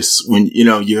courageous when,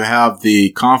 you have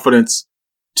the confidence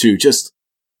to just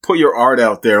put your art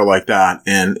out there like that.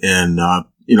 And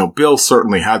Bill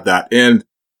certainly had that. And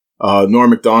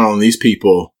Norm Macdonald and these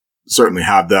people certainly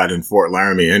have that in Fort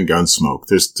Laramie and Gunsmoke.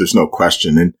 There's no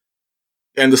question.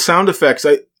 And the sound effects,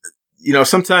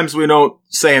 sometimes we don't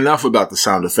say enough about the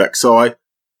sound effects. So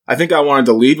I think I wanted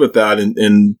to lead with that.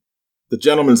 And the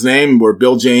gentlemen's name were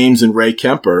Bill James and Ray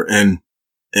Kemper. And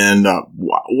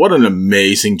what an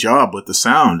amazing job with the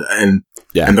sound and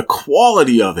the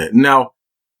quality of it. Now,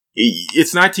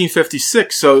 it's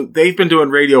 1956, so they've been doing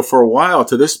radio for a while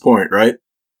to this point, right?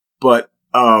 But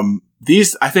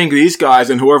I think these guys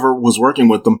and whoever was working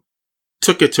with them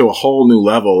took it to a whole new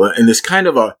level. And it's kind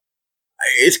of a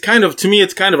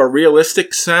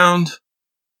realistic sound.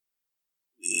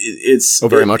 It's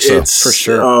very much so, for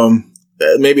sure.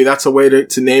 Maybe that's a way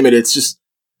to name it. It's just,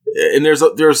 and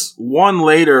there's one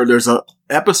later, there's a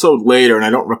episode later, and I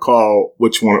don't recall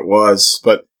which one it was,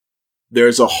 but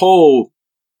there's a whole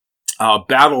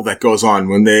battle that goes on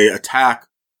when they attack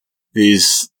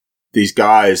these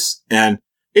guys, and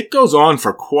it goes on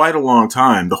for quite a long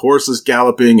time. The horses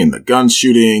galloping and the guns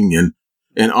shooting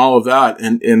and all of that.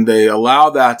 And they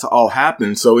allow that to all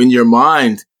happen. So in your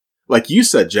mind, like you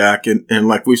said, Jack, and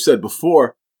like we've said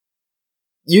before,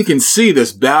 you can see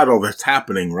this battle that's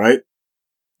happening, right?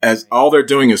 As all they're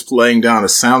doing is laying down a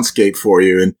soundscape for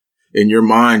you. And in your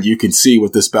mind, you can see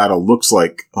what this battle looks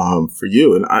like, for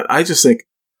you. And I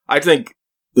think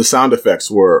the sound effects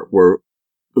were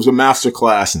was a master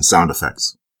class in sound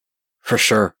effects. For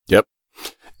sure. Yep.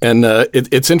 And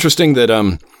it's interesting that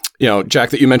Jack,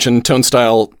 that you mentioned tone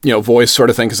style, voice sort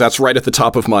of thing, because that's right at the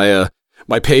top of my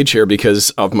my page here because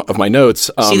of my notes.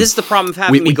 See, this is the problem of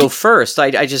having me go first.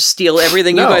 I just steal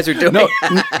everything you guys are doing. No,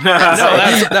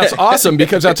 that's awesome,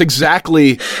 because that's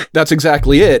exactly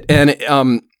it.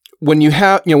 And when you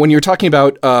have, when you're talking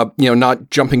about, not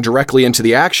jumping directly into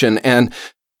the action, and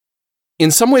in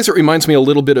some ways it reminds me a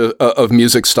little bit of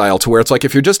music style, to where it's like,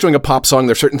 if you're just doing a pop song,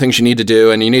 there's certain things you need to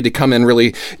do, and you need to come in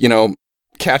really,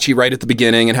 catchy right at the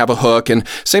beginning and have a hook, and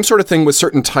same sort of thing with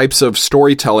certain types of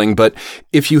storytelling. But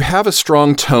if you have a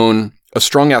strong tone, a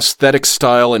strong aesthetic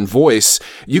style and voice,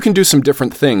 you can do some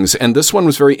different things. And this one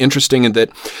was very interesting in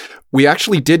that we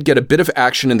actually did get a bit of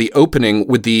action in the opening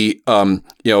with the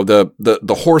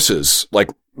horses,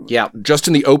 like, yeah, just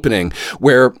in the opening,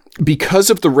 where because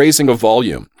of the raising of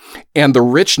volume and the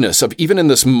richness of, even in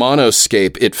this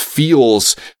monoscape, it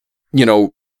feels,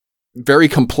 very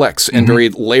complex and very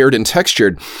layered and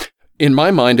textured. In my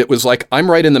mind, it was like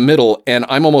I'm right in the middle, and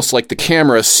I'm almost like the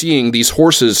camera seeing these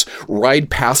horses ride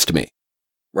past me.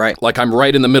 Right. Like I'm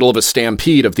right in the middle of a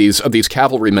stampede of these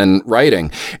cavalrymen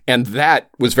riding. And that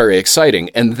was very exciting.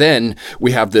 And then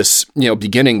we have this,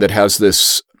 beginning that has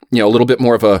this, a little bit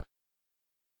more of a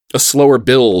slower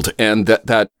build, and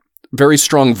that very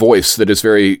strong voice that is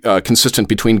very consistent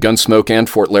between Gunsmoke and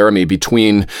Fort Laramie,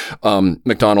 between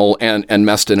McDonnell and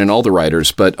Meston and all the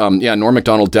writers. But Norm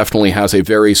Macdonald definitely has a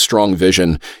very strong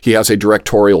vision. He has a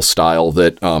directorial style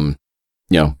that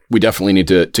we definitely need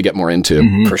to get more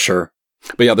into. For sure.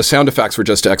 But yeah, the sound effects were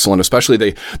just excellent, especially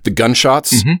the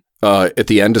gunshots at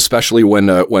the end, especially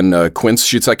when Quince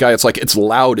shoots that guy. It's like, it's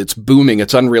loud, it's booming,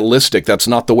 it's unrealistic. That's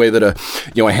not the way that a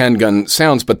handgun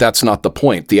sounds, but that's not the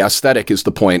point. The aesthetic is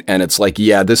the point, and it's like,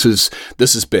 yeah, this is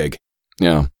big.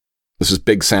 This is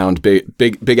big sound,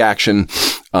 big action.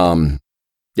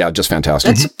 Just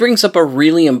fantastic. That brings up a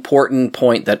really important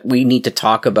point that we need to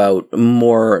talk about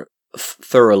more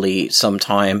thoroughly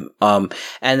sometime, and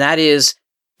that is,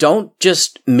 don't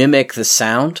just mimic the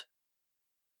sound.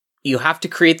 You have to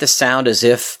create the sound as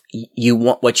if you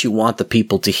want what you want the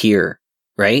people to hear,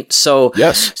 right? So,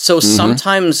 yes. So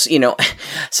sometimes,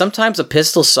 sometimes a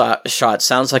pistol shot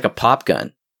sounds like a pop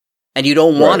gun, and you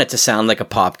don't want it to sound like a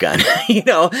pop gun,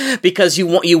 because you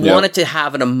want it to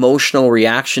have an emotional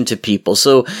reaction to people.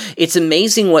 So it's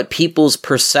amazing what people's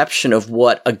perception of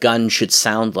what a gun should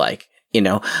sound like.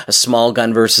 A small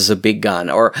gun versus a big gun,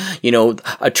 or,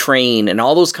 a train, and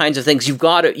all those kinds of things. You've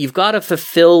got to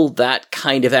fulfill that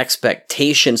kind of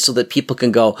expectation so that people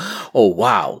can go, oh,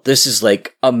 wow, this is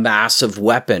like a massive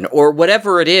weapon, or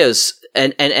whatever it is.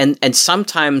 And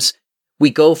sometimes we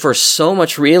go for so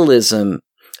much realism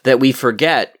that we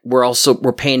forget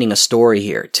we're painting a story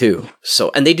here too.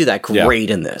 So, and they do that great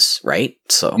in this, right?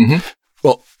 So,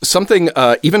 well, something,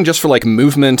 even just for like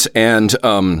movement and,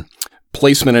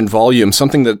 placement and volume,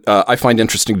 something that I find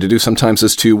interesting to do sometimes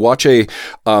is to watch a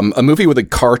movie with a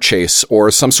car chase or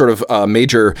some sort of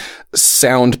major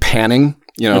sound panning.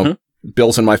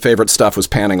 Bill's and my favorite stuff was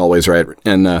panning always, right?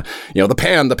 And the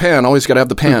pan, always got to have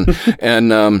the pan.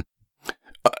 And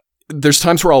there's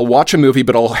times where I'll watch a movie,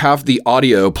 but I'll have the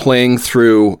audio playing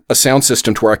through a sound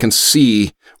system to where I can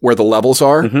see where the levels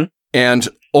are, and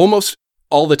almost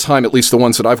all the time, at least the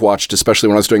ones that I've watched, especially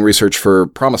when I was doing research for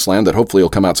Promised Land, that hopefully will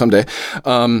come out someday,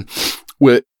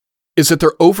 is that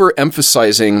they're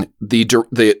overemphasizing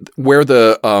where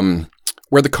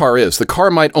the car is. The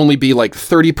car might only be like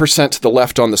 30% to the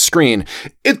left on the screen.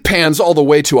 It pans all the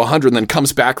way to 100 and then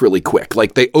comes back really quick.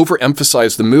 Like, they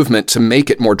overemphasize the movement to make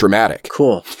it more dramatic.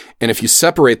 Cool. And if you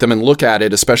separate them and look at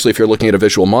it, especially if you're looking at a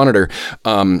visual monitor,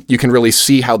 you can really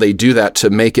see how they do that to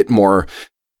make it more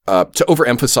to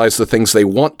overemphasize the things they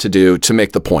want to do to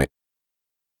make the point.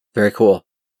 Very cool.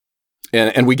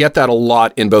 And we get that a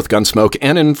lot in both Gunsmoke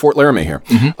and in Fort Laramie here.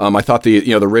 I thought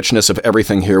the richness of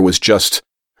everything here was just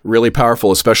really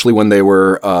powerful, especially when they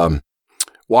were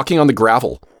walking on the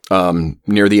gravel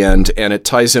near the end. And it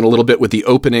ties in a little bit with the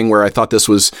opening, where I thought this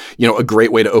was, a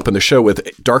great way to open the show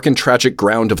with dark and tragic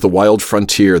ground of the wild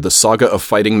frontier, the saga of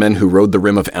fighting men who rode the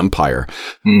rim of empire.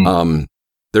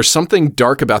 There's something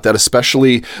dark about that,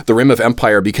 especially the Rim of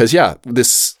Empire, because,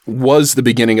 this was the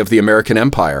beginning of the American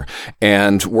Empire,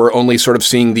 and we're only sort of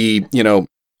seeing the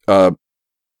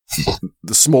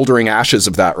smoldering ashes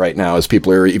of that right now, as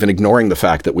people are even ignoring the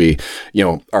fact that we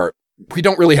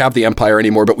don't really have the empire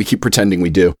anymore, but we keep pretending we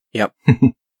do. Yep.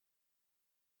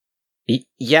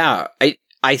 Yeah,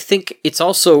 I think it's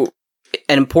also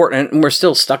an important, and we're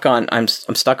still stuck on, I'm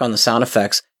stuck on the sound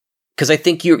effects, because I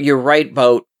think you're right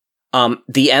about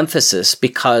the emphasis,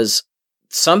 because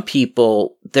some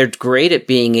people, they're great at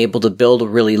being able to build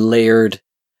really layered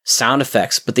sound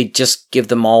effects, but they just give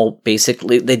them all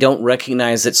basically, they don't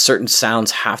recognize that certain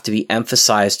sounds have to be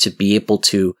emphasized to be able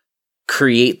to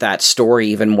create that story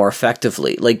even more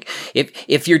effectively. Like,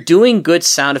 if you're doing good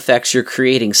sound effects, you're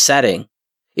creating setting.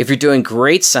 If you're doing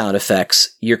great sound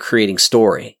effects, you're creating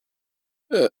story.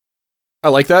 I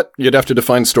like that. You'd have to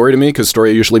define story to me, because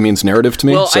story usually means narrative to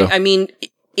me. Well, so. I mean,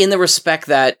 in the respect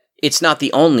that it's not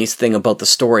the only thing about the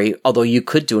story, although you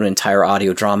could do an entire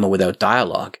audio drama without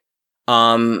dialogue.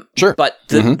 Sure. But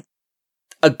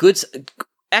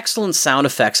excellent sound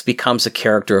effects becomes a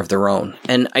character of their own.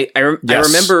 And I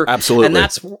remember, absolutely. And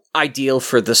that's ideal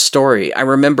for the story. I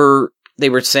remember they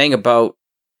were saying about,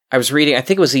 I was reading, I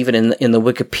think it was even in the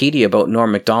Wikipedia about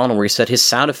Norm Macdonald, where he said his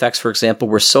sound effects, for example,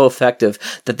 were so effective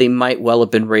that they might well have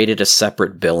been rated a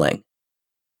separate billing.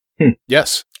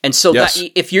 Yes. And so that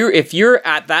if you're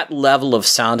at that level of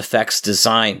sound effects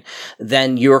design,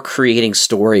 then you're creating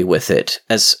story with it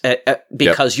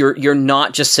because you're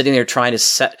not just sitting there trying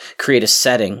to create a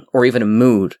setting or even a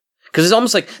mood. Because it's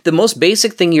almost like the most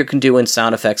basic thing you can do in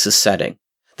sound effects is setting.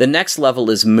 The next level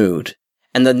is mood.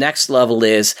 And the next level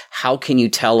is, how can you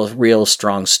tell a real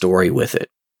strong story with it?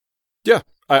 Yeah,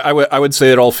 I would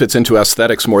say it all fits into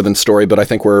aesthetics more than story, but I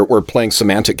think we're playing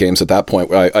semantic games at that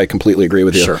point. I completely agree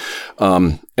with you. Sure.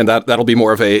 And that'll be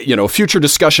more of a future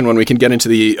discussion when we can get into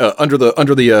the under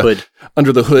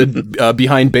the hood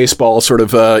behind baseball, sort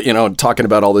of talking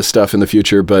about all this stuff in the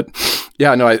future. But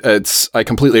yeah, no, I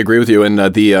completely agree with you. And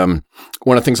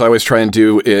one of the things I always try and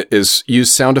do is use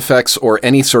sound effects or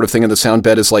any sort of thing in the sound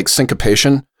bed is like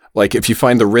syncopation. Like, if you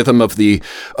find the rhythm of the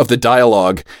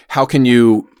dialogue, how can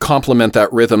you complement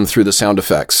that rhythm through the sound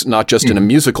effects? Not just in a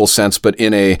musical sense, but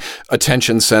in a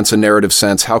tension sense, a narrative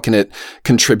sense. How can it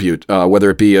contribute? Whether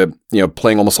it be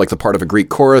playing almost like the part of a Greek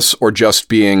chorus, or just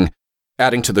being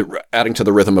adding to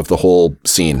the rhythm of the whole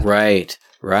scene. Right.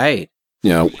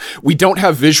 We don't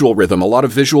have visual rhythm. A lot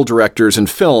of visual directors in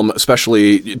film,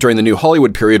 especially during the New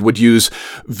Hollywood period, would use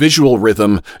visual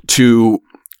rhythm to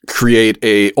create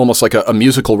almost like a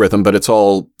musical rhythm, but it's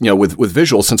all, with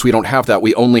visual. Since we don't have that,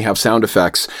 we only have sound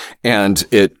effects, and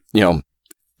it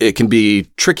can be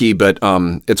tricky, but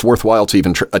it's worthwhile to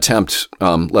even attempt,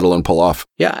 let alone pull off.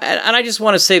 Yeah. And I just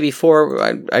want to say before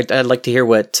I'd like to hear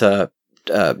what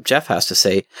Jeff has to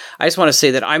say. I just want to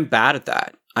say that I'm bad at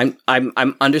that. I'm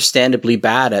understandably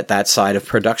bad at that side of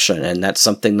production, and that's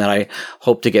something that I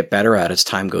hope to get better at as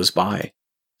time goes by.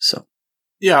 So,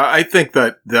 yeah, I think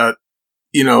that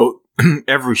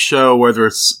every show, whether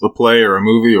it's a play or a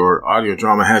movie or audio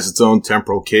drama, has its own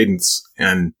temporal cadence,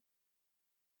 and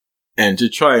to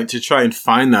try and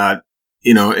find that,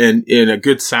 and in a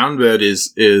good sound bed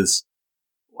is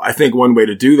I think one way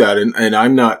to do that, and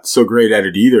I'm not so great at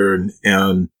it either,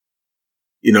 and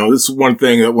this is one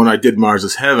thing that when I did Mars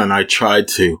is Heaven, I tried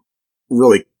to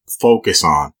really focus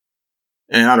on.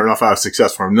 And I don't know if I was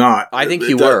successful or not. I think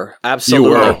you were.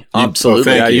 Absolutely. You were. Absolutely.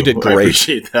 Thank you. You did great. I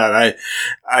appreciate that.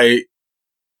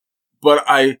 But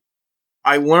I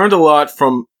learned a lot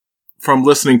from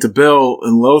listening to Bill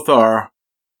and Lothar,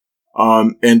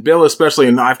 and Bill especially,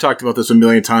 and I've talked about this a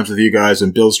million times with you guys,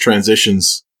 and Bill's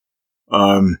transitions,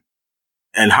 and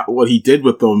what he did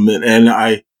with them. And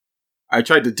I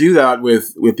tried to do that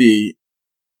with the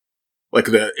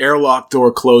airlock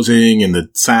door closing and the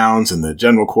sounds and the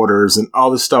general quarters and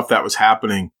all the stuff that was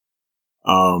happening,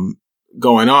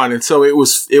 going on. And so it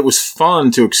was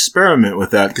fun to experiment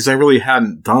with that, because I really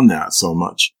hadn't done that so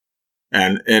much.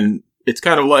 And it's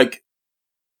kind of like,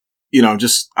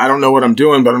 just, I don't know what I'm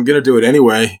doing, but I'm going to do it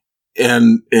anyway.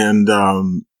 And I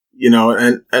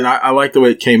like the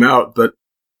way it came out, but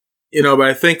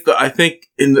I think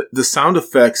in the sound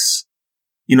effects,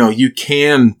 you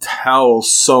can tell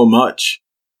so much,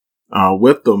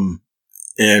 with them,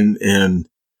 and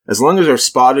as long as they're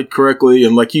spotted correctly,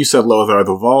 and like you said, Lothar,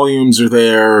 the volumes are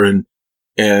there, and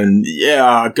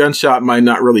yeah, a gunshot might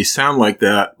not really sound like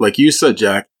that, like you said,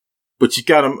 Jack, but you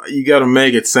gotta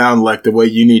make it sound like the way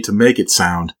you need to make it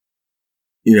sound,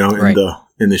 right.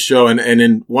 in the show, and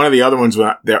in one of the other ones,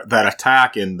 that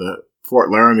attack in the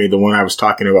Fort Laramie, the one I was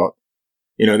talking about,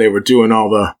 they were doing all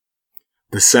the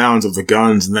sounds of the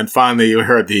guns, and then finally you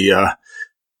heard the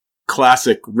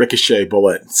classic ricochet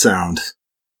bullet sound.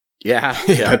 Yeah.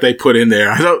 That they put in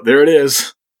there. I thought, there it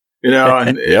is.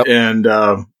 And Yep. and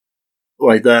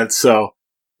like that. So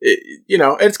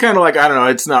it's kind of like, I don't know,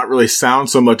 it's not really sound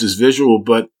so much as visual,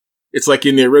 but it's like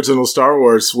in the original Star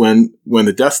Wars when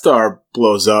the Death Star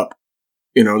blows up,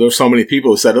 there's so many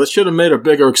people who said, it should have made a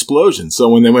bigger explosion. So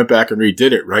when they went back and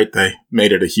redid it, right, they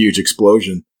made it a huge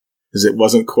explosion, because it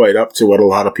wasn't quite up to what a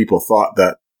lot of people thought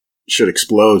that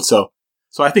explode. So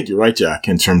I think you're right, Jack,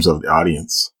 in terms of the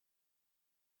audience.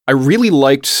 I really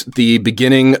liked the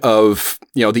beginning of,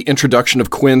 the introduction of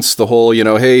Quince, the whole,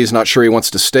 hey, he's not sure he wants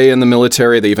to stay in the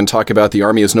military. They even talk about the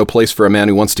army is no place for a man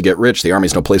who wants to get rich. The army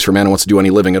is no place for a man who wants to do any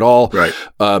living at all. Right.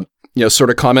 Sort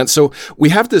of comment. So we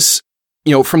have this,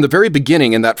 from the very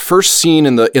beginning in that first scene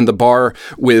in the bar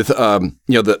with,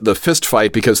 the fist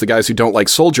fight because the guys who don't like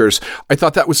soldiers, I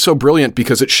thought that was so brilliant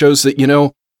because it shows that,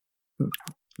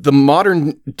 the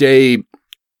modern day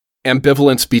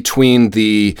ambivalence between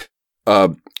the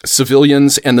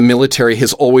civilians and the military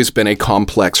has always been a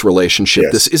complex relationship.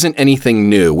 Yes. This isn't anything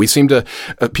new. We seem to,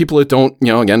 people that don't,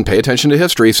 again, pay attention to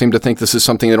history seem to think this is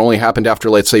something that only happened after,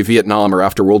 let's say, Vietnam or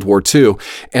after World War II.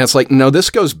 And it's like, no,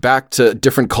 this goes back to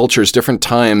different cultures, different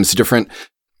times, different,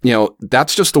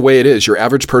 that's just the way it is. Your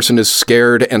average person is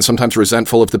scared and sometimes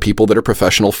resentful of the people that are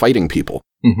professional fighting people.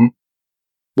 Mm-hmm.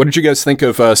 What did you guys think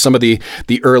of some of the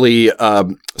early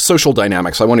social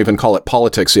dynamics? I won't even call it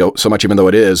politics so much, even though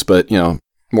it is, but,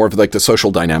 more of like the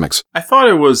social dynamics. I thought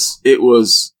it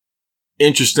was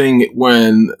interesting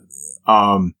when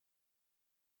Quince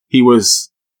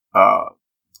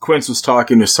was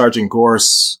talking to Sergeant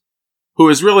Gorse, who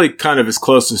is really kind of his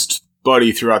closest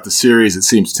buddy throughout the series, it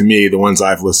seems to me, the ones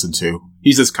I've listened to.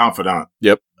 He's his confidant.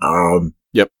 Yep.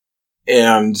 Yep.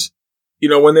 And,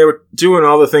 when they were doing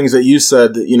all the things that you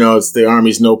said, that, it's the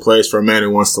army's no place for a man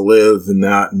who wants to live and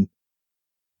that.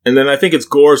 And then I think it's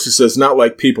Gorse who says, not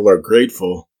like people are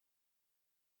grateful,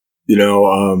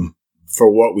 for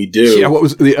what we do. Yeah, what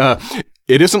was it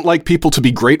isn't like people to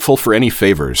be grateful for any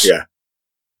favors. Yeah.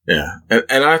 Yeah.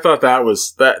 And I thought that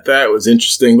was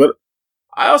interesting. But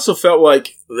I also felt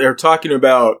like they're talking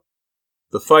about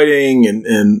the fighting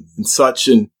and such.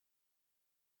 And,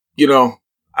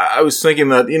 I was thinking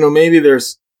that, maybe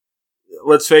there's,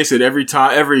 let's face it, every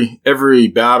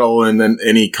battle and then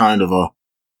any kind of a,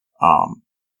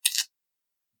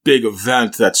 big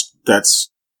event that's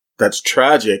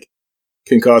tragic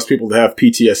can cause people to have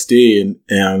PTSD.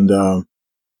 And I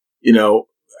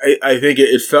think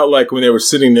it felt like when they were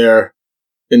sitting there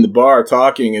in the bar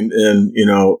talking and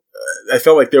I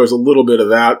felt like there was a little bit of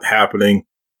that happening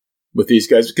with these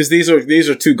guys, because these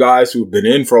are two guys who've been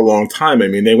in for a long time. I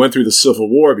mean, they went through the Civil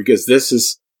War, because this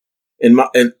is, and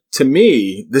to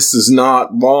me, this is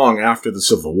not long after the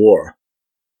Civil War.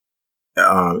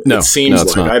 It seems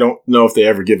like, I don't know if they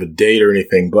ever give a date or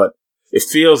anything, but it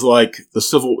feels like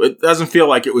it doesn't feel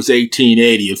like it was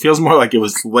 1880. It feels more like it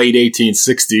was late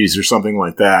 1860s or something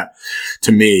like that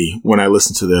to me when I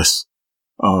listen to this.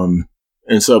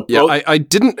 And so, I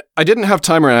didn't have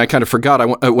time, and I kind of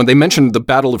forgot when they mentioned the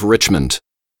Battle of Richmond.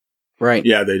 Right.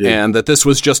 Yeah, they did. And that this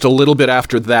was just a little bit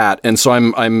after that. And so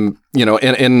I'm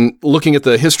and looking at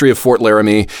the history of Fort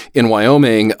Laramie in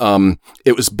Wyoming,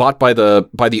 it was bought by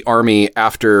the Army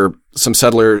after some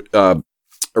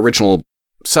original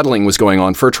settling was going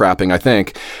on, fur trapping, I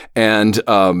think. And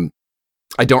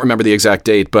I don't remember the exact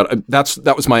date, but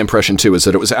that was my impression too, is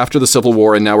that it was after the Civil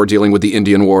War, and now we're dealing with the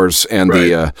Indian Wars and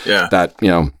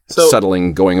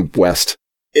settling going west.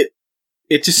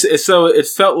 It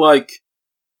felt like,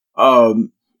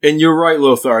 and you're right,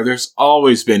 Lothar, there's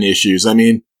always been issues. I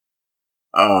mean,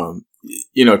 to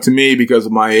me, because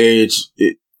of my age,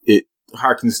 it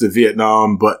harkens to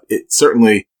Vietnam, but it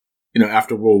certainly,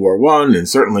 after World War I, and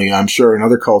certainly I'm sure in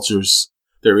other cultures,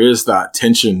 there is that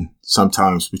tension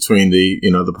sometimes between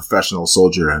the professional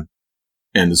soldier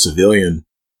and the civilian.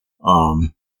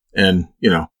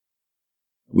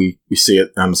 We see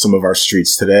it on some of our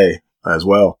streets today as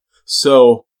well.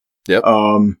 So, yep.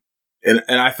 And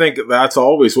I think that's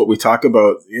always what we talk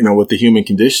about, with the human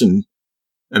condition.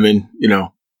 I mean,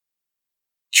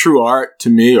 true art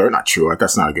to me, or not true art,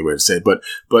 that's not a good way to say it,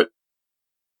 but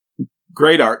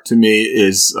great art to me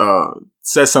is,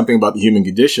 says something about the human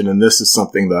condition. And this is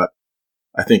something that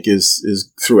I think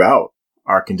is throughout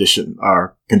our condition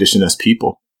as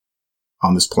people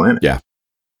on this planet. Yeah.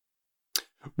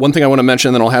 One thing I want to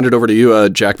mention, then I'll hand it over to you,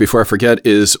 Jack, before I forget,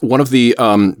 is one of the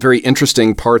very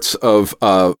interesting parts of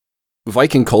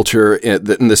Viking culture, and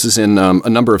this is in a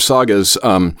number of sagas,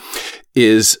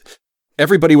 is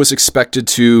everybody was expected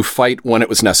to fight when it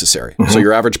was necessary. Mm-hmm. So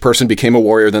your average person became a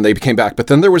warrior, then they became back. But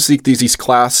then there was these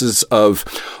classes of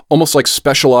almost like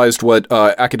specialized, what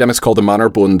academics call the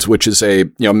Mannerbund, which is a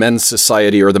men's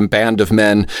society, or the band of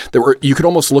men that you could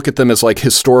almost look at them as like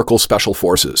historical special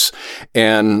forces.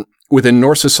 And within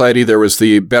Norse society, there was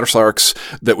the Berserks,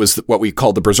 that was what we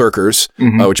call the Berserkers,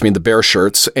 mm-hmm. Which mean the bear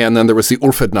shirts. And then there was the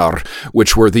Ulfhednar,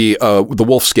 which were the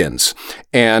wolf skins.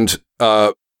 And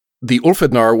the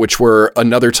Ulfhednar, which were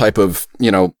another type of,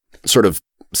 sort of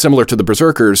similar to the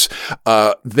Berserkers,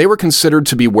 they were considered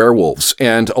to be werewolves.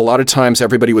 And a lot of times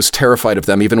everybody was terrified of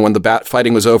them. Even when the bat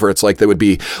fighting was over, it's like there would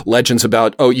be legends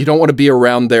about, oh, you don't want to be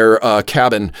around their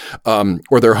cabin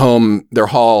or their home, their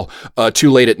hall too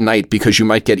late at night because you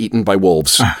might get eaten by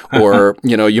wolves or,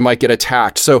 you might get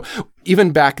attacked. So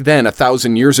even back then,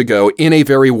 1,000 years ago, in a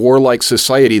very warlike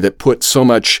society that put so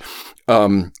much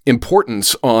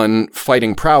importance on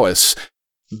fighting prowess,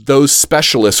 those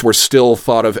specialists were still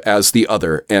thought of as the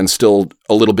other and still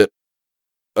a little bit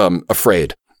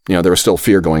afraid. There was still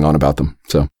fear going on about them.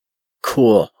 So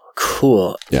cool.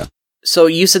 Yeah. So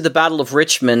you said the Battle of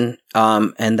Richmond,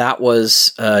 and that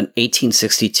was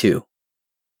 1862.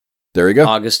 There you go.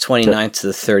 August 29th to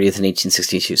the 30th in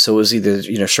 1862. So it was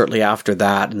either shortly after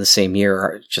that in the same year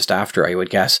or just after, I would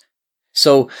guess.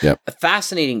 So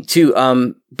fascinating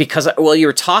too, because while you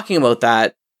were talking about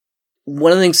that,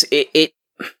 one of the things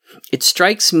it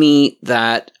strikes me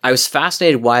that I was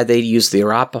fascinated why they used the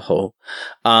Arapaho,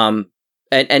 and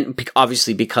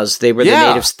obviously because they were the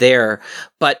natives there,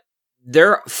 but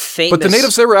they're famous. But the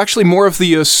natives there were actually more of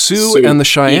the Sioux and the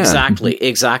Cheyenne.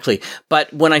 Exactly.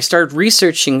 But when I started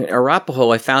researching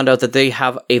Arapaho, I found out that they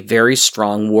have a very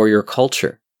strong warrior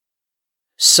culture.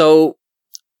 So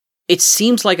it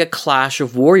seems like a clash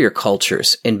of warrior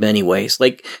cultures in many ways.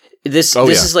 Like this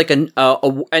is like and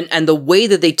the way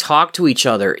that they talk to each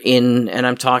other and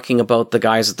I'm talking about the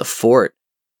guys at the fort,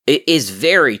 it is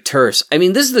very terse. I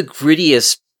mean, this is the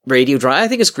grittiest radio drama. I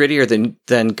think it's grittier than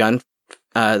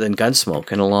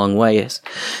Gunsmoke in a long ways.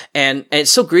 And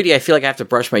it's so gritty, I feel like I have to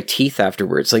brush my teeth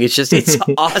afterwards. Like, it's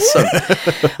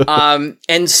awesome.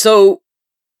 And so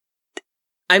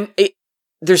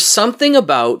there's something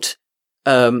about,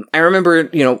 I remember,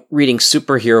 reading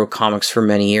superhero comics for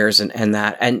many years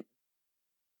and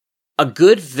a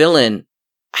good villain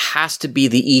has to be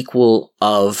the equal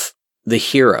of the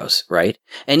heroes, right?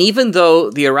 And even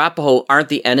though the Arapaho aren't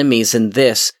the enemies in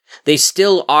this, they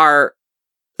still are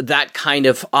that kind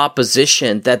of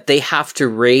opposition that they have to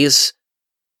raise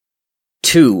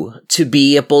to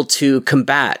be able to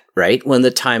combat, right? When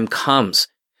the time comes.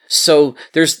 So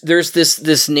there's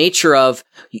this nature of,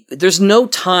 there's no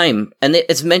time, and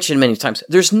it's mentioned many times,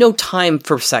 there's no time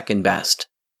for second best.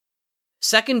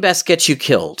 Second best gets you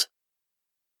killed.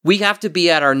 We have to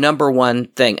be at our number one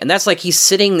thing. And that's like he's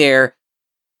sitting there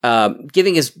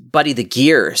giving his buddy the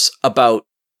gears about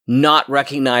not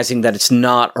recognizing that it's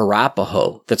not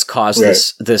Arapaho that's caused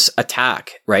this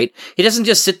attack, right? He doesn't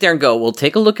just sit there and go, well,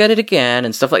 take a look at it again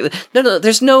and stuff like that. No,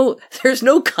 there's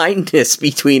no kindness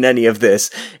between any of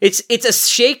this. It's a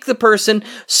shake the person,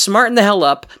 smarten the hell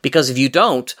up, because if you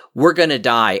don't, we're going to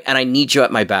die and I need you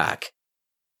at my back.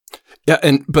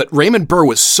 Yeah, but Raymond Burr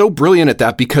was so brilliant at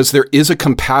that because there is a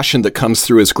compassion that comes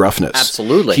through his gruffness.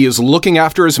 Absolutely. He is looking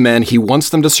after his men. He wants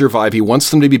them to survive. He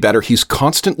wants them to be better. He's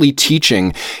constantly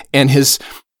teaching, and his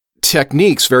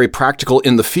techniques, very practical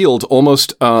in the field,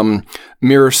 almost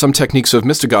mirror some techniques of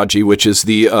mystagogy, which is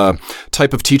the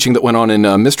type of teaching that went on in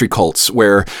mystery cults,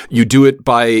 where you do it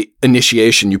by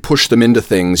initiation. You push them into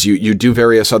things. You do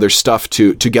various other stuff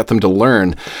to get them to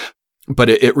learn. But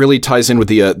it really ties in with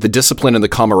the discipline and the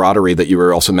camaraderie that you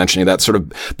were also mentioning. That sort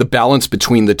of the balance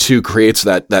between the two creates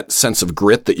that sense of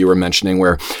grit that you were mentioning,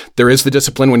 where there is the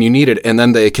discipline when you need it, and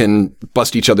then they can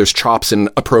bust each other's chops in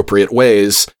appropriate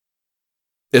ways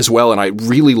as well. And I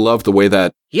really love the way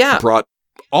that brought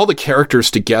all the characters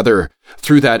together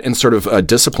through that and sort of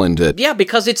disciplined it. Yeah,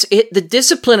 because the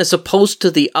discipline as opposed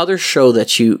to the other show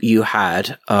that you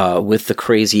had with the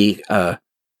crazy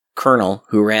colonel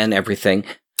who ran everything.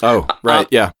 Oh, right.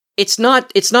 Yeah. It's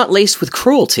not laced with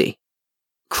cruelty.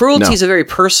 Cruelty is a very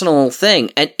personal thing.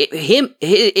 And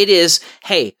it is,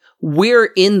 hey,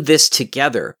 we're in this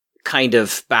together kind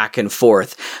of back and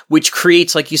forth, which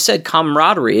creates, like you said,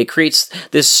 camaraderie. It creates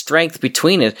this strength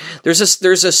between it. There's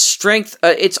a strength.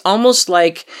 It's almost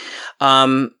like,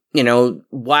 wild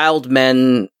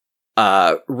men,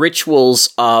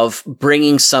 rituals of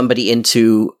bringing somebody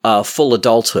into full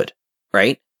adulthood,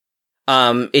 right?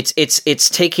 It's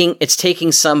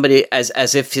taking somebody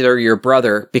as if they're your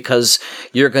brother because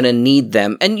you're going to need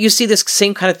them. And you see this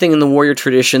same kind of thing in the warrior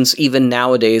traditions, even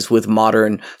nowadays with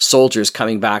modern soldiers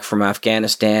coming back from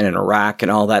Afghanistan and Iraq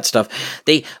and all that stuff.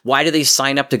 Why do they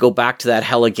sign up to go back to that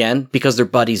hell again? Because their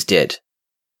buddies did.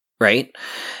 Right.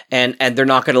 And they're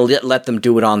not going to let them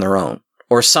do it on their own.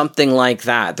 Or something like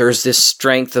that. There's this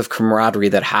strength of camaraderie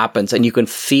that happens, and you can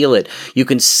feel it. You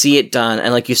can see it done.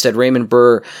 And like you said, Raymond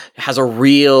Burr has a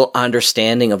real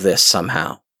understanding of this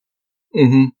somehow.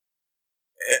 Mm-hmm.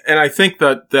 And I think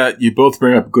that you both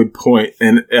bring up a good point.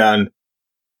 And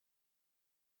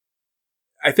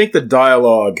I think the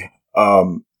dialogue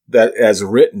that, as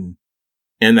written,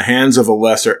 in the hands of a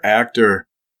lesser actor,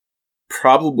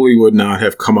 probably would not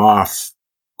have come off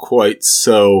quite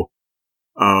so,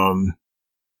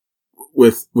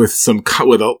 with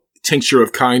a tincture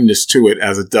of kindness to it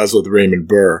as it does with Raymond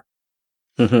Burr.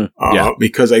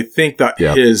 Because I think that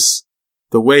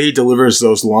the way he delivers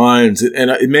those lines, and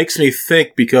it makes me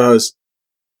think because,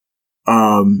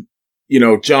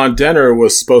 John Denner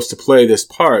was supposed to play this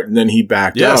part and then he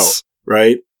backed out,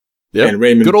 right? Yep. And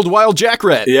Raymond, good old Wild Jack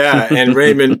Rat. and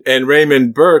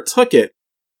Raymond Burr took it.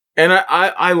 And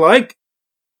I like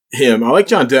him. I like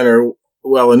John Denner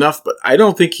well enough, but I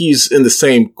don't think he's in the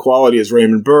same quality as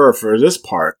Raymond Burr for this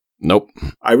part. Nope.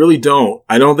 I really don't.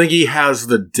 I don't think he has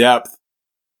the depth.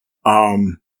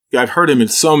 I've heard him in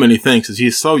so many things because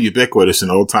he's so ubiquitous in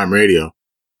old time radio.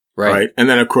 Right. And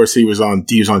then, of course, he was on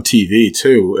TV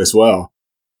too, as well.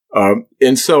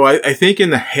 And so I think in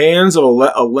the hands of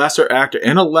a lesser actor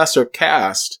and a lesser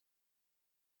cast,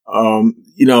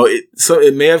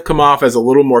 it may have come off as a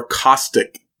little more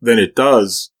caustic than it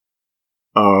does.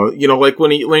 Like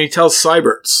when he tells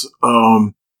Syberts,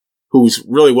 who's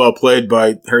really well played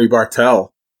by Harry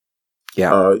Bartell.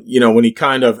 Yeah. When he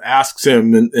kind of asks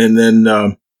him and then,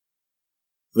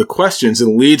 the questions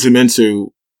and leads him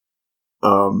into,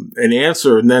 an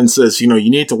answer and then says, you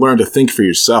need to learn to think for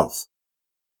yourself.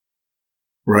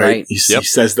 Right. He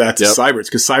says that to Syberts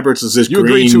because Syberts is this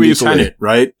green lieutenant,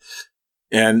 right?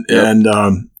 And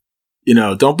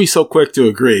don't be so quick to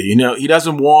agree. He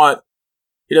doesn't want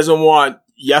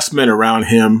yes men around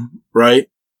him, right?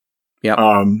 Yeah.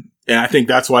 And I think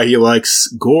that's why he likes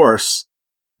Gorse.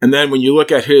 And then when you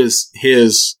look at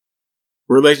his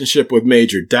relationship with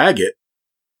Major Daggett,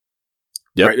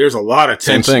 right, there's a lot of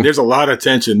tension. There's a lot of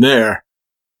tension there.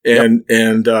 And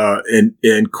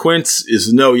Quince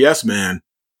is no yes man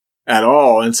at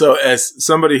all. And so as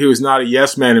somebody who is not a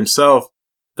yes man himself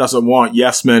doesn't want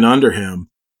yes men under him.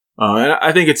 And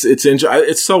I think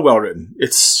it's so well written.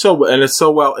 It's so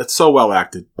well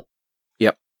acted.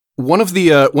 Yep. One of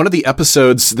the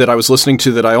episodes that I was listening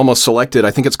to that I almost selected,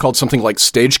 I think it's called something like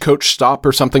Stagecoach Stop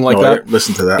or something like that.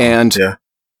 Listen to that. And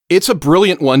it's a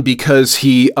brilliant one because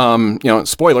he,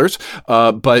 spoilers,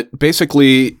 but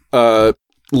basically,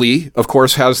 Lee, of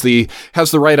course, has the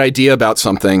right idea about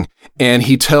something, and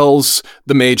he tells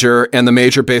the major, and the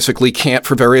major basically can't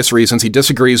for various reasons. He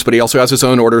disagrees, but he also has his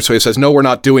own order, so he says, "No, we're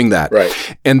not doing that."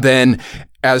 Right. And then,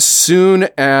 as soon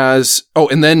as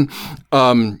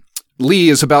Lee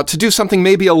is about to do something,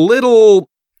 maybe a little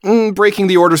breaking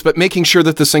the orders, but making sure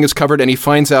that this thing is covered, and he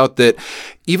finds out that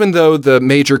even though the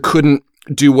major couldn't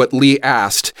do what Lee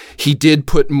asked, he did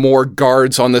put more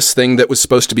guards on this thing that was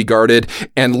supposed to be guarded,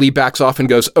 and Lee backs off and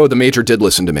goes, "Oh, the major did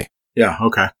listen to me." Yeah,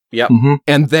 okay. Yep. Mm-hmm.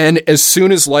 And then as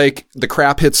soon as the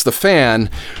crap hits the fan,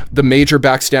 the major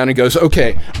backs down and goes,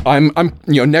 "Okay, I'm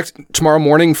tomorrow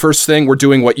morning, first thing, we're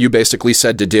doing what you basically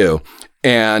said to do."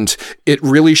 And it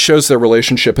really shows their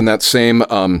relationship in that same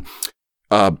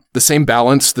the same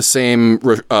balance, the same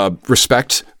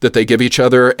respect that they give each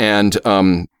other, and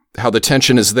how the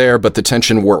tension is there, but the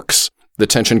tension works. The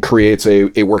tension creates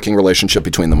a working relationship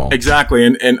between them all. Exactly.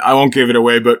 And I won't give it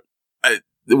away, but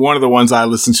one of the ones I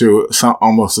listened to,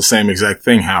 almost the same exact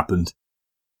thing happened,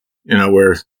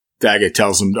 where Daggett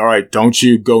tells him, "All right, don't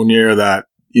you go near that,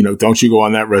 don't you go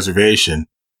on that reservation."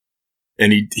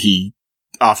 And he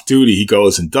off duty, he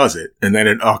goes and does it. And then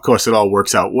of course it all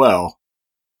works out well.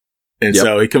 And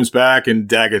so he comes back and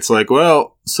Daggett's like,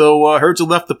 "Well, so I heard you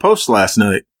left the post last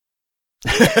night.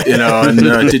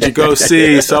 Did you go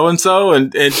see so-and-so?"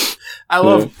 And I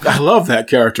love that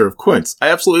character of Quince. I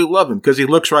absolutely love him because he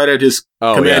looks right at his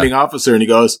commanding officer and he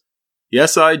goes,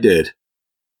 "Yes, I did."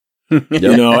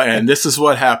 And this is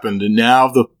what happened. And now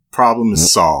the problem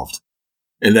is solved.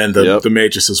 And then the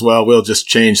major says, "Well, we'll just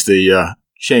change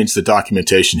the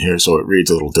documentation here so it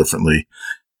reads a little differently."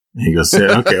 And he goes,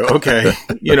 "Yeah, okay."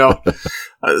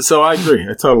 So I agree.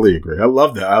 I totally agree. I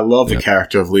love that. I love the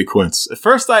character of Lee Quince. At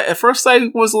first I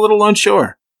was a little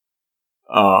unsure.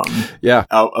 About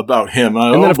him.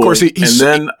 And then of course you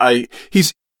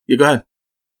go ahead.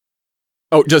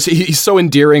 Oh, he's so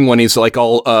endearing when he's like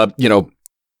all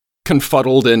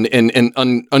confuddled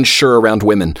and unsure around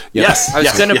women. Yes. I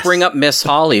was going to bring up Miss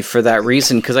Holly for that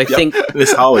reason because I think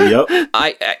Miss Holly.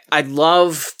 I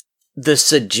love the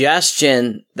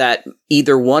suggestion that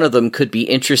either one of them could be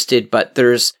interested, but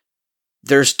there's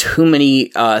too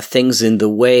many things in the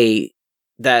way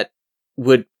that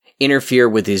would interfere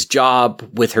with his job,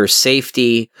 with her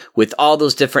safety, with all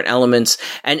those different elements,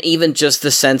 and even just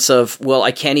the sense of, well,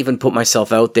 I can't even put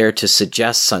myself out there to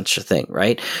suggest such a thing,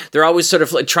 right? They're always sort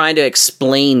of like trying to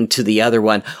explain to the other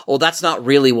one, oh, that's not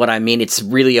really what I mean. It's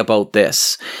really about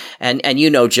this. And you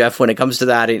know, Jeff, when it comes to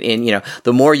that, in you know,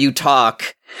 the more you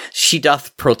talk, she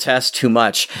doth protest too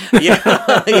much. You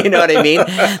know what I mean?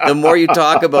 The more you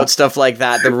talk about stuff like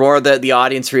that, the more the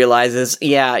audience realizes,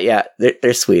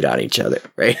 they're sweet on each other,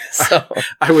 right? So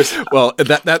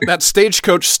that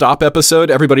Stagecoach Stop episode,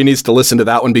 everybody needs to listen to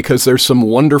that one because there's some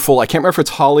wonderful, I can't remember if it's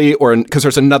Holly or because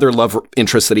there's another love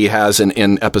interest that he has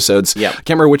in episodes. Yeah. I can't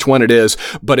remember which one it is,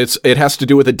 but it has to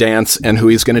do with a dance and who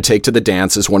he's going to take to the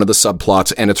dance is one of the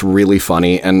subplots, and it's really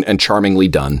funny and charmingly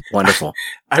done. Wonderful.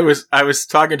 I was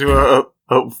talking to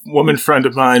a woman friend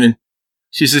of mine, and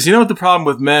she says, you know what the problem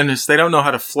with men is they don't know how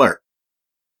to flirt.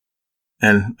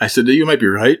 And I said, you might be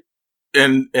right.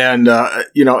 And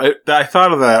you know, I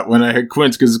thought of that when I had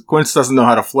Quince, because Quince doesn't know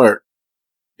how to flirt,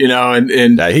 you know,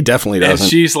 and yeah, he definitely doesn't.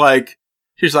 And she's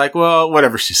like, well,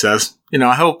 whatever she says, you know,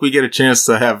 I hope we get a chance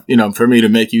to have, you know, for me to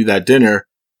make you that dinner.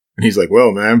 And he's like,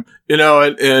 well, ma'am, you know,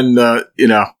 and you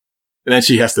know, and then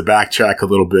she has to backtrack a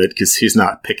little bit because he's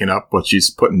not picking up what she's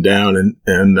putting down.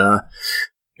 And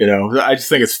you know, I just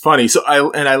think it's funny. So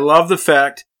I love the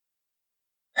fact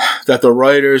that the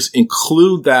writers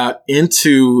include that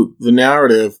into the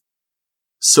narrative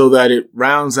so that it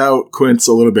rounds out Quince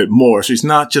a little bit more. So he's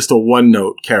not just a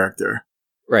one-note character.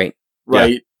 Right.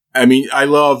 Right. Yeah. I mean, I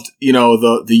loved, you know,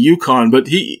 the Yukon, but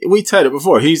we said it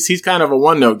before. He's kind of a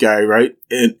one-note guy, right?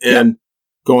 And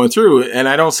going through, and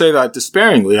I don't say that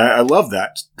despairingly. I love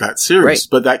that series, right.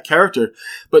 But that character.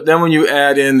 But then when you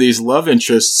add in these love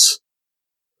interests,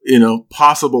 you know,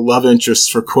 possible love interests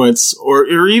for Quince, or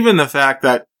even the fact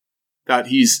that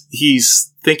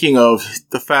he's thinking of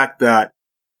the fact that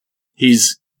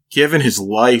he's given his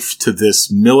life to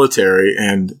this military,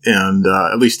 and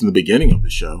at least in the beginning of the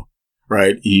show,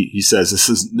 right? He says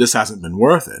this hasn't been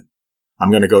worth it. I'm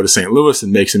going to go to St. Louis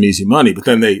and make some easy money. But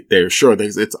then they're sure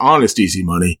it's honest, easy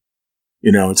money.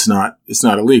 You know, it's not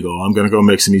illegal. I'm going to go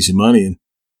make some easy money.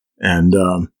 And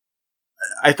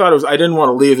I thought I didn't want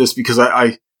to leave this because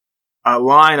a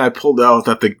line I pulled out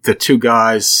that the two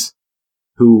guys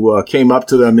who came up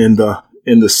to them in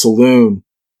the saloon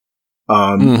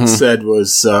said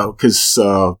was, cause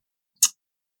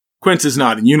Quince is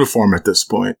not in uniform at this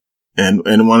point. And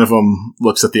one of them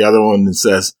looks at the other one and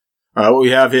says, what we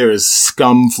have here is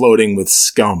scum floating with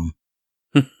scum.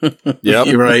 Yep.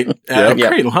 You're right.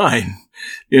 Great line.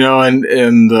 You know,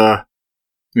 and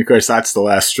of course that's the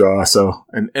last straw. So,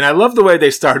 and I love the way they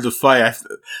started the fight.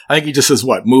 I think he just says,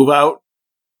 what, move out?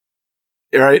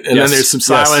 Right? And then there's some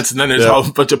silence, and then there's a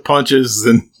whole bunch of punches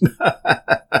and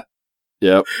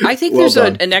Yep. I think there's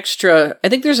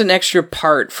an extra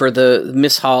part for the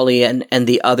Miss Holly and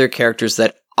the other characters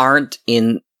that aren't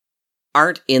in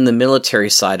the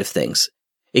military side of things.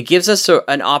 It gives us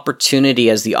an opportunity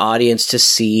as the audience to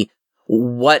see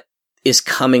what is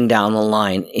coming down the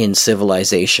line in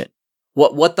civilization.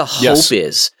 What the hope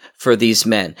is for these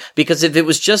men. Because if it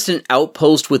was just an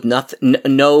outpost with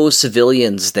no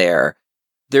civilians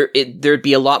there'd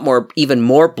be a lot more, even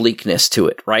more bleakness to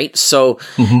it, right? So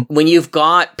when you've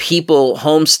got people,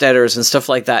 homesteaders and stuff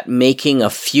like that, making a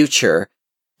future,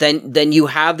 then you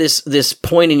have this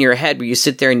point in your head where you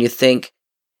sit there and you think,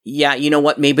 yeah, you know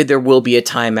what? Maybe there will be a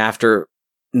time after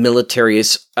military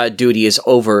duty is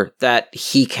over that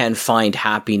he can find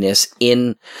happiness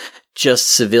in just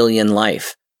civilian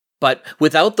life. But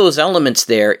without those elements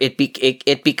there, it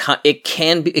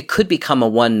could become a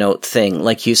one-note thing,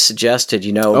 like you suggested.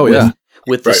 You know,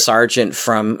 with the sergeant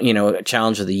from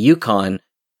Challenge of the Yukon,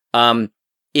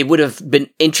 it would have been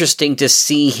interesting to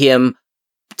see him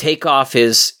take off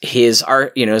his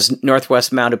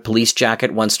Northwest Mounted Police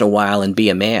jacket once in a while and be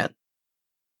a man.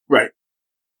 Right.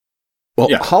 Well,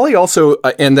 Holly also,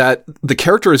 and that the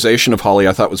characterization of Holly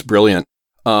I thought was brilliant.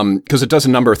 Because it does a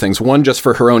number of things. One, just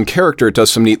for her own character, it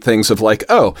does some neat things of like,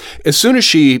 oh, as soon as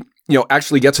she,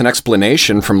 actually gets an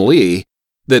explanation from Lee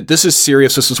that this is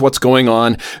serious, this is what's going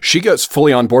on, she gets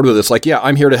fully on board with this. Like, yeah,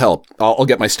 I'm here to help. I'll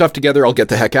get my stuff together. I'll get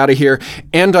the heck out of here.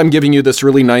 And I'm giving you this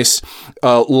really nice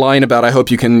line about, I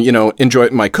hope you can, enjoy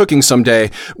my cooking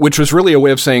someday, which was really a way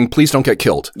of saying, please don't get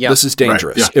killed. Yep. This is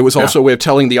dangerous. Right. Yeah. It was also a way of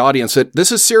telling the audience that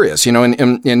this is serious,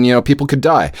 and people could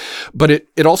die. But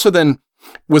it also then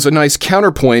was a nice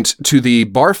counterpoint to the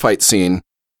bar fight scene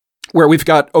where we've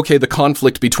got, the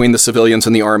conflict between the civilians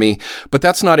and the army, but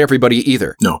that's not everybody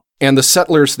either. No. And the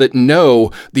settlers that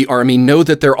know the army know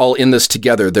that they're all in this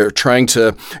together. They're trying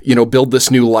to, build this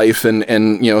new life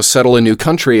and settle a new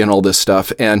country and all this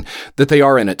stuff, and that they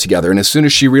are in it together. And as soon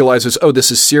as she realizes, oh,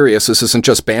 this is serious, this isn't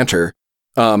just banter,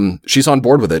 she's on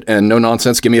board with it. And no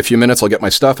nonsense, give me a few minutes, I'll get my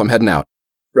stuff, I'm heading out.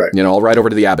 Right. I'll ride over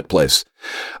to the Abbott place.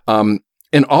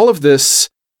 And all of this,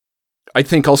 I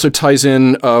think, also ties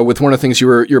in with one of the things you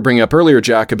were bringing up earlier,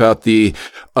 Jack, about the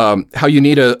how you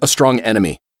need a strong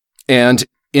enemy. And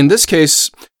in this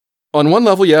case, on one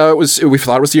level, we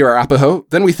thought it was the Arapaho.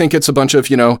 Then we think it's a bunch of,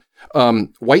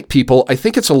 white people. I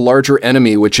think it's a larger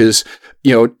enemy, which is,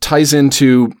 ties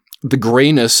into the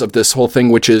grayness of this whole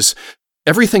thing, which is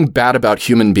everything bad about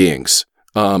human beings.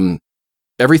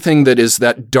 Everything that is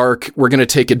that dark, we're going to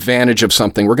take advantage of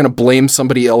something. We're going to blame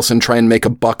somebody else and try and make a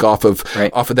buck off of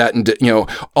that, and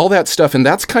all that stuff. And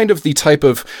that's kind of the type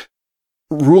of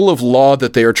rule of law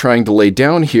that they are trying to lay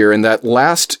down here. And that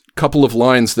last couple of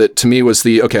lines that to me was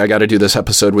I got to do this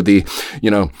episode with the,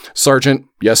 Sergeant,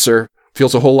 yes sir,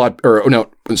 feels a whole lot,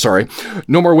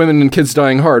 no more women and kids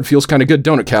dying hard, feels kind of good,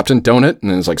 don't it, Captain, don't it?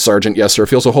 And it's like, Sergeant, yes sir,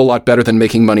 feels a whole lot better than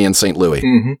making money in St. Louis.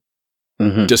 Mm-hmm.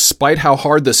 Mm-hmm. Despite how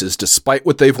hard this is, despite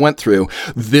what they've went through,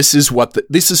 this is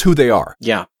who they are.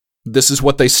 Yeah. This is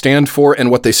what they stand for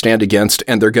and what they stand against,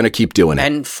 and they're going to keep doing it.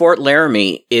 And Fort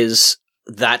Laramie is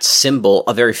that symbol,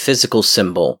 a very physical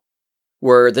symbol,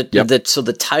 where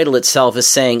the title itself is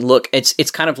saying, look,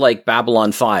 it's kind of like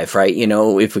Babylon 5, right?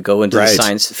 If we go into the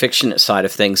science fiction side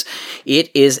of things, it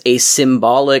is a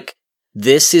symbolic,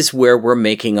 this is where we're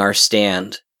making our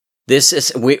stand. This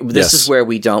is where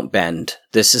we don't bend.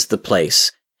 This is the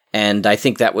place. And I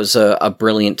think that was a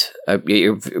brilliant,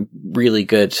 really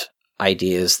good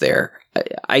ideas there.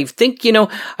 I think,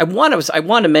 I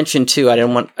want to mention too, I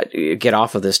don't want to get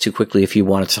off of this too quickly if you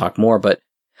want to talk more, but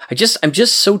I'm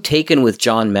just so taken with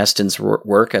John Meston's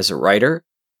work as a writer.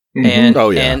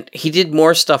 Mm-hmm. And he did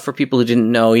more stuff for people who didn't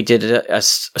know. He did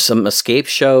some escape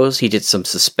shows. He did some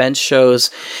suspense shows.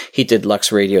 He did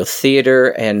Lux Radio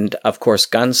Theater and, of course,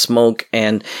 Gunsmoke.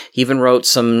 And he even wrote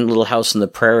some Little House on the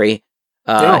Prairie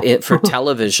for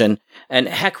television. And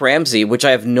Heck Ramsey, which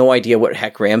I have no idea what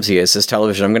Heck Ramsey is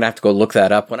television. I'm going to have to go look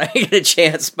that up when I get a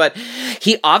chance. But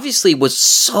he obviously was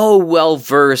so well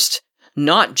versed,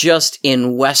 not just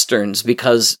in Westerns,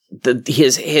 because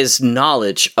his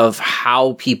knowledge of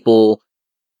how people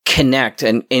connect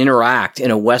and interact in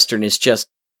a Western is just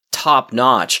top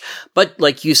notch. But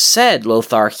like you said,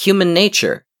 Lothar, human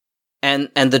nature and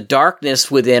the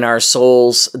darkness within our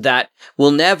souls that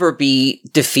will never be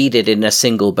defeated in a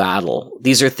single battle.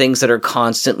 These are things that are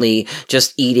constantly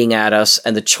just eating at us,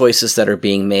 and the choices that are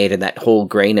being made, and that whole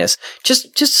grayness.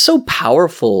 Just so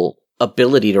powerful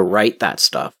ability to write that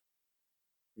stuff.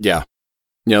 Yeah.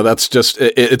 That's just,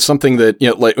 it's something that,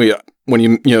 like when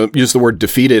you use the word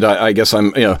defeated, I guess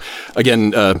I'm,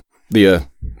 again, the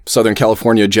Southern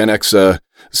California Gen X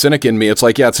cynic in me, it's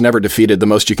like, it's never defeated. The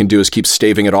most you can do is keep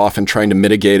staving it off and trying to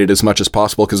mitigate it as much as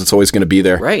possible, because it's always going to be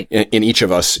there in each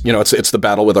of us. It's the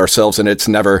battle with ourselves, and it's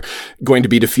never going to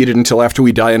be defeated until after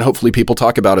we die. And hopefully people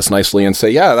talk about us nicely and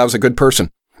say, yeah, that was a good person.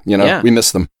 We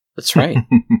miss them. That's right.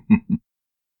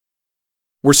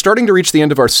 We're starting to reach the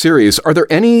end of our series. Are there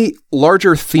any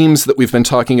larger themes that we've been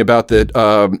talking about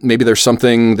that maybe there's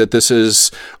something that this is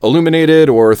illuminated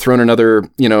or thrown another,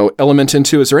 element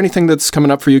into? Is there anything that's coming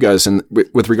up for you guys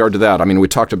with regard to that? I mean, we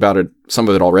talked about some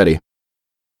of it already.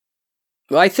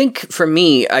 Well, I think for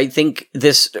me,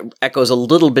 this echoes a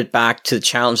little bit back to the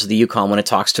Challenge of the Yukon when it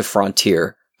talks to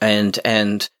frontier and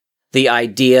the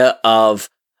idea of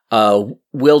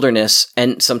wilderness,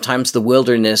 and sometimes the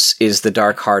wilderness is the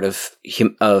dark heart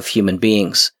of human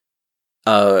beings.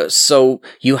 So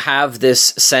you have this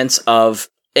sense of,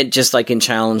 just like in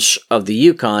Challenge of the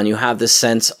Yukon, you have this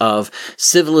sense of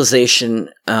civilization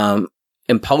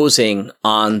imposing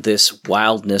on this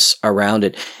wildness around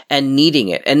it and needing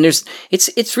it. And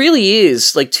it's really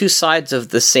is like two sides of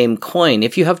the same coin.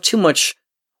 If you have too much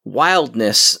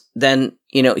wildness, then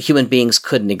human beings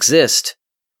couldn't exist.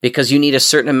 Because you need a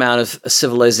certain amount of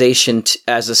civilization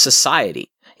as a society.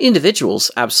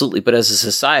 Individuals, absolutely, but as a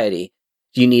society,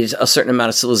 you need a certain amount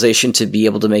of civilization to be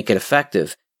able to make it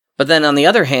effective. But then on the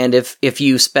other hand, if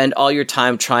you spend all your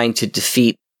time trying to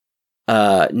defeat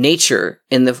nature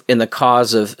in the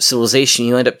cause of civilization,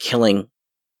 you end up killing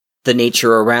the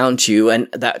nature around you, and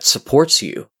that supports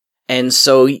you. And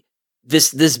so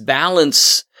this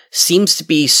balance seems to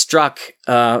be struck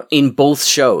in both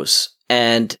shows.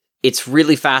 And it's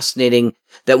really fascinating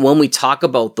that when we talk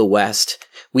about the West,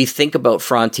 we think about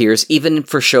frontiers, even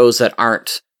for shows that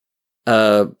aren't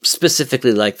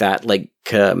specifically like that, like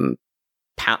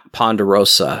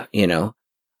Ponderosa,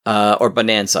 or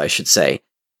Bonanza, I should say.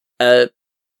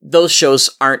 Those shows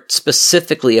aren't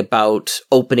specifically about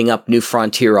opening up new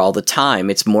frontier all the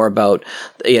time. It's more about,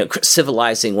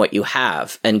 civilizing what you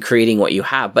have and creating what you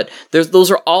have. But those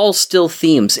are all still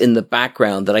themes in the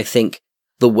background that I think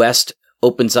the West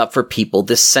opens up for people,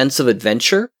 this sense of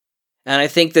adventure. And I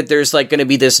think that there's going to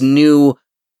be this new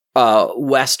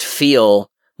West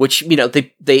feel, which,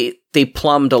 they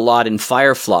plumbed a lot in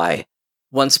Firefly.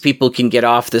 Once people can get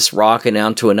off this rock and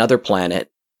onto another planet,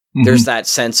 there's that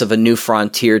sense of a new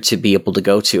frontier to be able to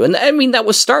go to. And I mean, that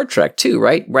was Star Trek too,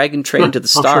 right? Wagon Train to the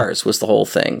Stars was the whole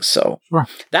thing. So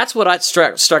that's what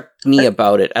struck me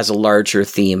about it as a larger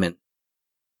theme. And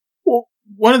well,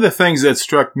 one of the things that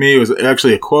struck me was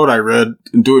actually a quote I read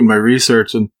in doing my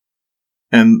research. And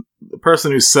the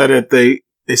person who said it, they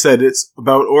said it's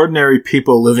about ordinary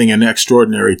people living in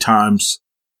extraordinary times.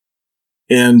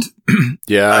 And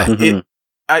yeah,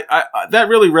 that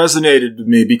really resonated with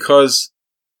me because,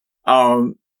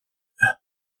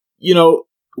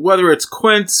 whether it's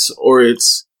Quince or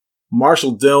it's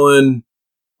Marshall Dillon,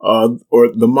 or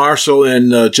the Marshal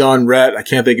in John Rhett, I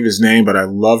can't think of his name, but I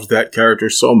loved that character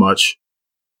so much.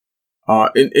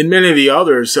 In many of the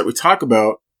others that we talk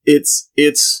about, it's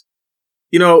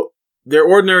they're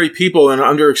ordinary people and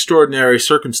under extraordinary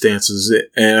circumstances,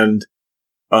 and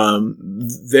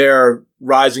they're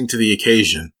rising to the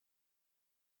occasion.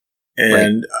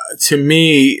 And to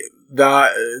me,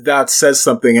 that says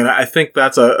something, and I think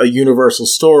that's a universal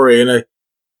story. And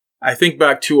I think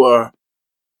back to a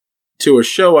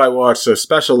show I watched, a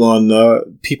special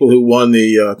on people who won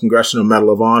the Congressional Medal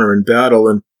of Honor in battle,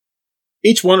 and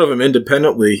each one of them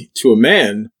independently, to a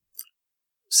man,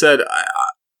 said,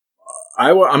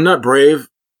 I'm not brave.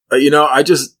 I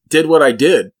just did what I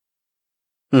did.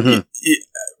 And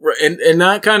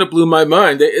that kind of blew my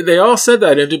mind. They all said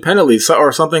that independently,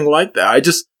 or something like that.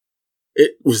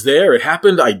 It was there. It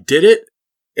happened. I did it,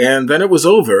 and then it was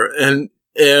over. And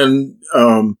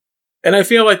I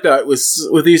feel like that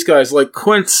with these guys. Like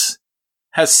Quince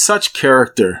has such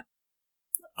character,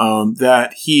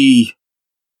 that he's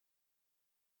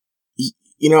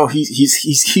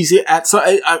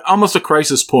at almost a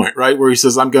crisis point, right? Where he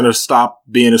says, I'm going to stop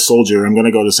being a soldier. I'm going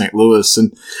to go to St. Louis.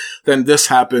 And then this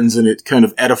happens and it kind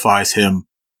of edifies him.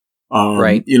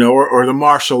 Right. Or the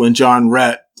Marshal in John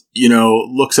Rhett,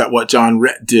 looks at what John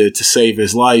Rhett did to save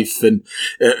his life. And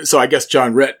so I guess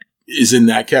John Rhett is in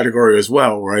that category as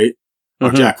well, right?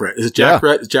 Or Jack Rhett. Is it Jack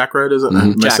Rhett? Jack Rhett, is it?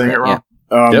 Am I saying it wrong?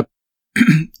 Yeah.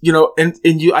 Yep.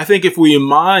 I think if we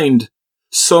mind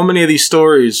so many of these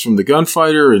stories from the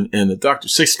Gunfighter and the Dr.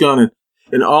 Six Gun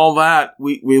and all that,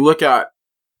 we look at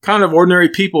kind of ordinary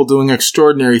people doing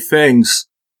extraordinary things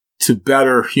to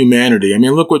better humanity. I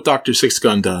mean, look what Dr. Six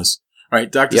Gun does,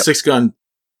 right? Dr. Six Gun,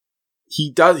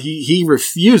 he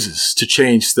refuses to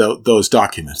change those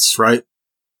documents, right?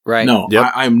 Right. No,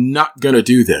 I'm not going to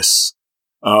do this.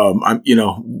 And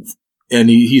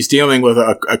he's dealing with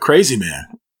a crazy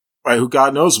man, right? Who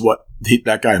God knows what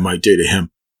that guy might do to him.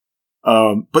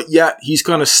 But yet he's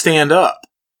going to stand up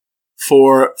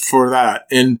for that.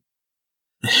 And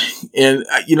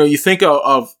you think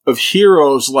of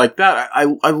heroes like that.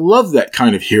 I love that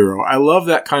kind of hero. I love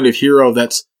that kind of hero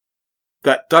that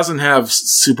doesn't have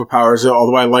superpowers,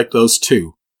 although I like those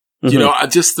too.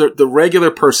 Just the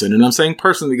regular person. And I'm saying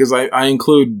person because I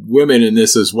include women in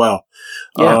this as well.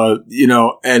 Yeah.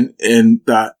 And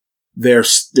that they're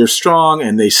strong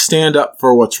and they stand up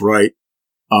for what's right.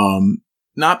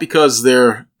 Not because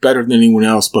they're better than anyone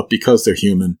else, but because they're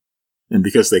human and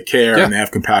because they care and they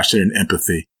have compassion and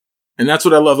empathy. And that's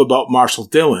what I love about Marshall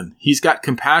Dillon. He's got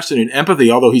compassion and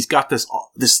empathy, although he's got this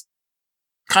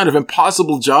kind of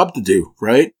impossible job to do,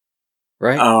 right?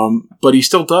 Right. But he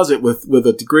still does it with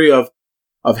a degree of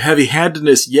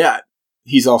heavy-handedness, yet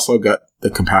he's also got the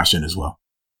compassion as well.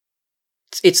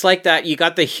 It's like that. You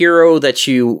got the hero that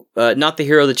you, not the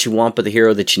hero that you want, but the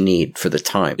hero that you need for the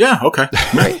time. Yeah. Okay.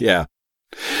 Right. Yeah.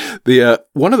 The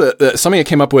one of the something I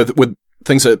came up with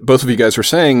things that both of you guys were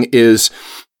saying is,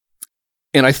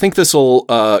 and I think this will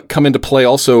come into play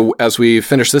also as we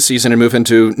finish this season and move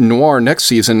into noir next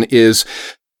season, is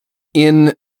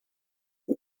in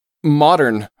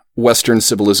modern Western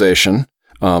civilization,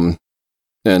 and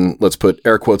let's put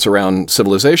air quotes around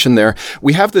civilization there,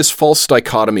 we have this false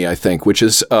dichotomy, I think, which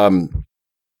is,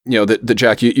 that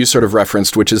Jack, you sort of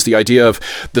referenced, which is the idea of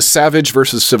the savage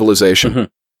versus civilization. Mm-hmm.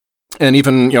 And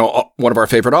even, one of our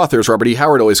favorite authors, Robert E.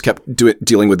 Howard, always kept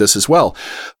dealing with this as well.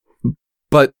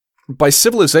 But by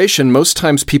civilization, most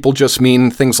times people just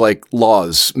mean things like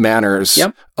laws, manners,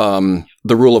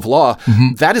 the rule of law.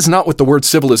 That is not what the word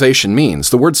civilization means.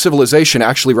 The word civilization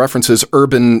actually references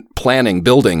urban planning,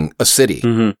 building a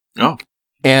city. Oh.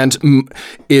 And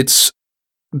it's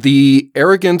the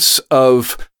arrogance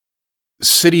of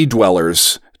city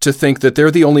dwellers to think that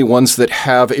they're the only ones that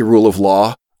have a rule of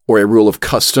law or a rule of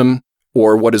custom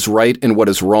or what is right and what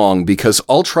is wrong, because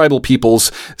all tribal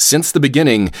peoples, since the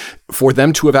beginning, for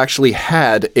them to have actually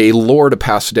had a lore to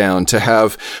pass down, to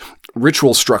have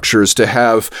ritual structures, to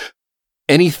have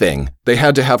anything, they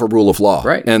had to have a rule of law.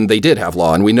 Right. And they did have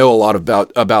law. And we know a lot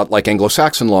about like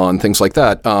Anglo-Saxon law and things like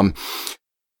that.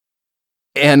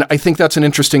 And I think that's an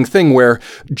interesting thing where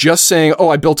just saying, oh,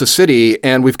 I built a city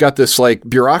and we've got this like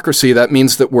bureaucracy, that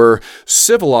means that we're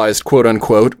civilized, quote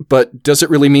unquote, but does it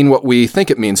really mean what we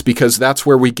think it means? Because that's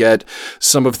where we get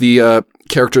some of the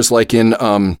characters like in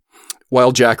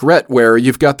Wild Jack Rhett, where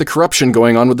you've got the corruption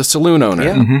going on with the saloon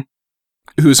owner.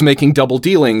 Who's making double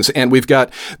dealings, and we've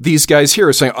got these guys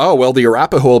here saying, oh, well, the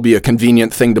Arapaho will be a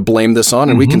convenient thing to blame this on,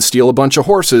 and we can steal a bunch of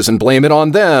horses and blame it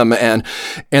on them, and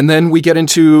then we get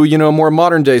into, you know, more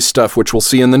modern day stuff, which we'll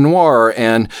see in the noir,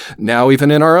 and now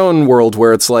even in our own world,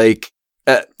 where it's like,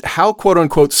 how quote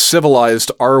unquote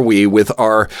civilized are we with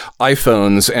our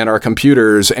iPhones and our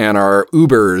computers and our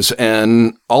Ubers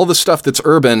and all the stuff that's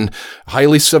urban,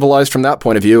 highly civilized from that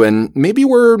point of view. And maybe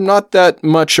we're not that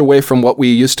much away from what we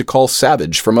used to call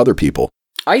savage from other people.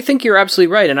 I think you're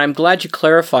absolutely right. And I'm glad you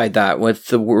clarified that with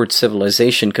the word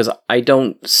civilization, because I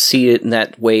don't see it in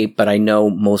that way, but I know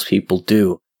most people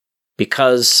do,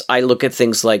 because I look at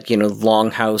things like, you know,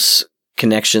 Longhouse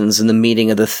connections and the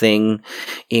meaning of the thing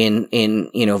in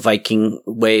you know, Viking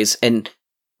ways, and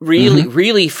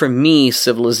really for me,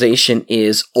 civilization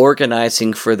is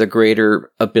organizing for the greater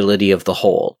ability of the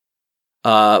whole.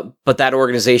 But that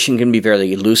organization can be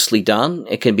very loosely done.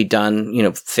 It can be done, you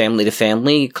know, family to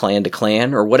family, clan to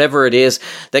clan, or whatever it is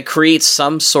that creates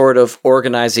some sort of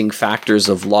organizing factors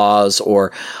of laws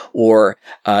or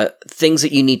things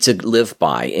that you need to live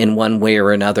by in one way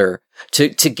or another to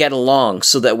get along,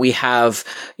 so that we have,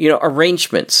 you know,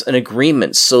 arrangements and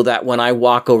agreements, so that when I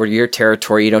walk over to your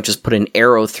territory, you don't just put an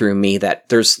arrow through me, that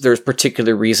there's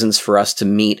particular reasons for us to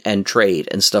meet and trade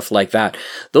and stuff like that.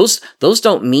 Those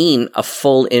don't mean a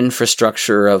full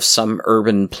infrastructure of some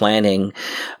urban planning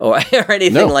or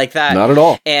anything like that. Not at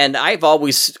all. And I've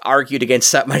always argued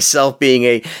against that myself,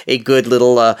 being a good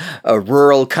little a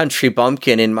rural country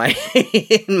bumpkin in my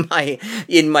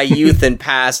in my youth and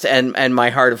past and my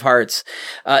heart of hearts.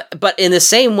 But in the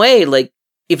same way, like,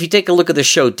 if you take a look at the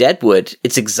show Deadwood,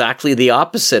 it's exactly the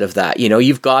opposite of that. You know,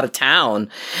 you've got a town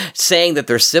saying that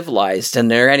they're civilized and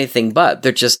they're anything but.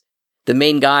 They're just, the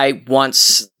main guy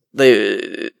wants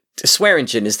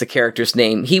Swearingen is the character's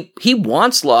name. He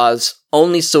wants laws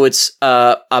only so it's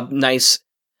a nice,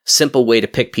 simple way to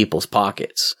pick people's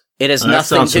pockets. It has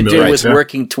nothing to do with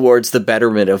working towards the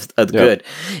betterment of the good.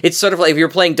 It's sort of like if you're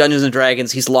playing Dungeons and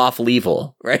Dragons, he's lawful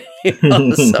evil, right?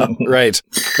 Right.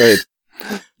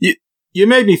 You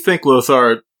made me think,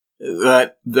 Lothar,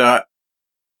 that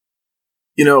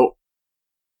you know,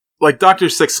 like Dr.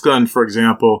 Six Gun, for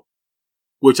example,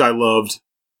 which I loved.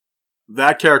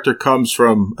 That character comes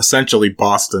from essentially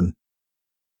Boston,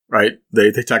 right?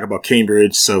 They talk about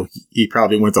Cambridge, so he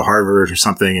probably went to Harvard or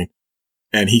something.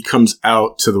 And he comes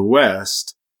out to the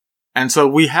West. And so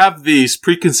we have these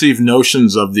preconceived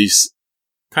notions of these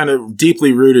kind of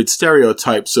deeply rooted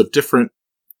stereotypes of different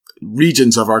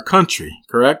regions of our country,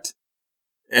 correct?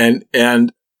 And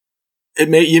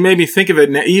you made me think of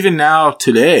it even now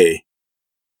today.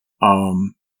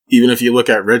 Even if you look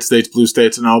at red states, blue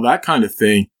states, and all that kind of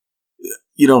thing,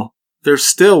 you know, there's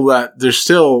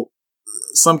still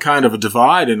some kind of a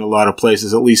divide in a lot of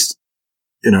places, at least,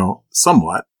 you know,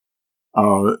 somewhat.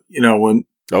 You know,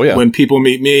 when people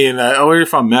meet me and where are you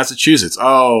from? Massachusetts.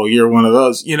 Oh, you're one of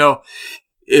those. You know,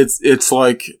 it's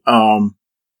like I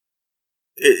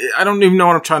don't even know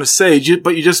what I'm trying to say,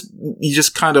 but you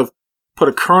just kind of put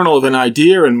a kernel of an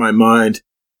idea in my mind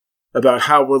about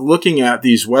how we're looking at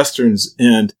these Westerns,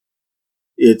 and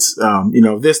it's you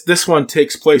know, this one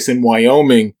takes place in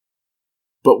Wyoming,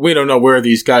 but we don't know where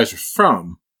these guys are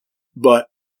from, but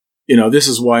you know, this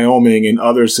is Wyoming, and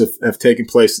others have taken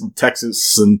place in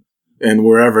Texas and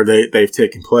wherever they've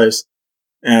taken place.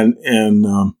 And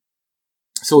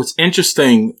so it's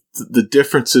interesting, the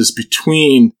differences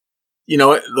between, you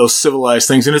know, those civilized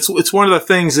things. And it's one of the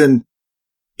things in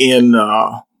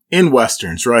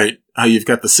Westerns, right? How you've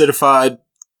got the citified,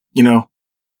 you know,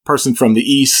 person from the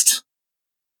East,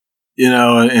 you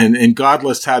know, and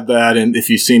Godless had that. And if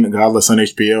you've seen Godless on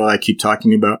HBO, I keep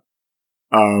talking about,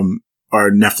 or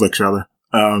Netflix rather,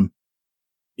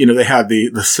 you know, they had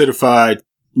the citified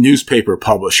newspaper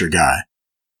publisher guy,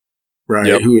 right?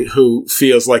 Yep. Who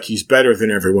feels like he's better than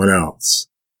everyone else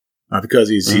because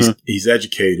he's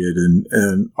educated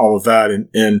and all of that,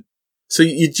 and so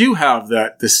you do have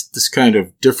this kind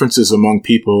of differences among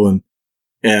people,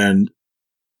 and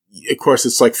of course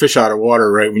it's like fish out of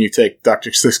water, right? When you take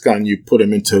Dr. Sixgun, you put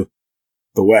him into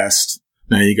the West.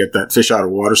 Now you get that fish out of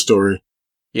water story,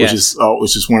 which is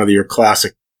one of your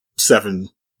classic 7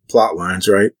 plot lines,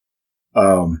 right?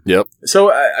 Yep.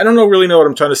 So I don't really know what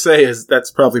I'm trying to say. Is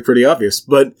that's probably pretty obvious,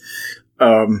 but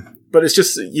it's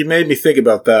just you made me think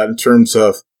about that in terms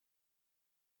of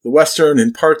the Western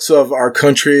and parts of our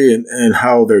country and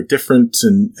how they're different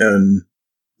and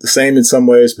the same in some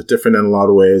ways, but different in a lot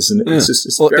of ways. And it's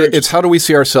just it's how do we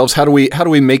see ourselves? How do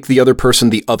we make the other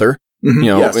person the other?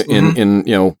 Mm-hmm.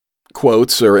 You know, in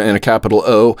quotes or in a capital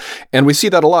O. And we see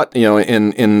that a lot,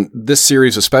 in this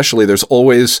series especially. There's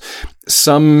always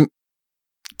some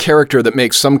character that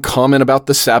makes some comment about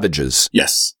the savages.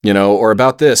 Yes. Or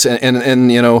about this. And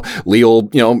Lee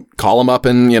will, call him up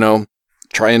and,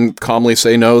 try and calmly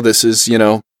say, no, this is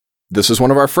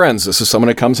one of our friends. This is someone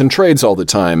that comes and trades all the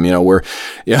time, or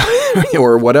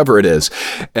whatever it is.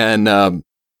 And, and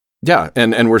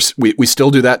we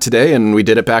still do that today, and we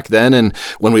did it back then. And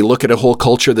when we look at a whole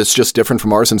culture that's just different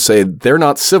from ours and say they're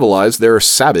not civilized, they're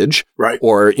savage, right?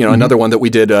 Or another one that we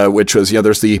did, which was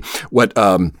there's what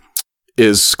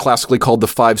is classically called the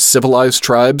 5 civilized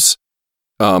tribes.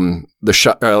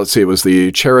 Let's see, it was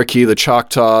the Cherokee, the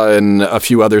Choctaw, and a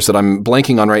few others that I'm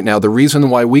blanking on right now. The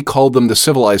reason why we called them the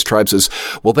civilized tribes is,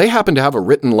 well, they happen to have a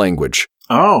written language.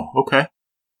 Oh, okay.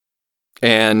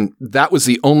 And that was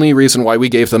the only reason why we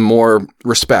gave them more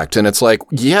respect. And it's like,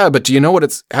 yeah, but do you know what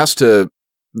it has to,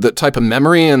 the type of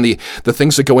memory and the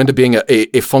things that go into being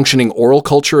a functioning oral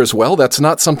culture as well? That's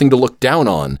not something to look down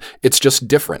on. It's just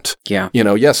different. Yeah.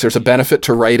 Yes, there's a benefit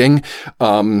to writing.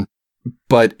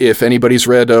 But if anybody's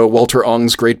read Walter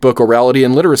Ong's great book, Orality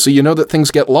and Literacy, you know that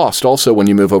things get lost also when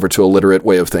you move over to a literate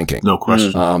way of thinking. No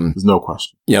question. There's no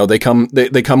question. They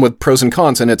come with pros and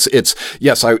cons, and it's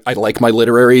yes, I like my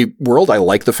literary world. I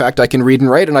like the fact I can read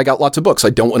and write, and I got lots of books. I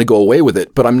don't want to go away with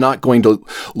it, but I'm not going to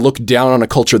look down on a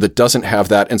culture that doesn't have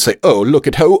that and say, oh, look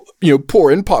at how poor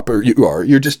and pauper you are.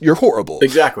 You're horrible.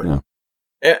 Exactly. Yeah.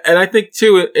 And I think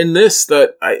too in this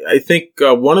that I think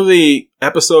one of the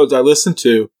episodes I listened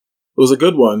to, it was a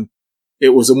good one.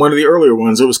 It was one of the earlier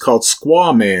ones. It was called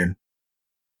Squaw Man.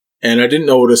 And I didn't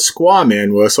know what a squaw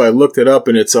man was, so I looked it up,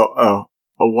 and it's a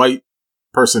white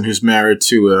person who's married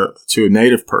to a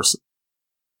native person.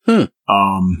 And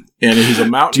he's a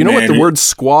mountain. Do you know man. What the word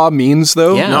squaw means,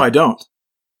 though? Yeah. No, I don't.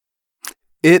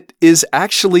 It is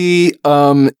actually,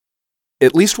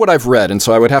 at least what I've read, and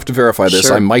so I would have to verify this.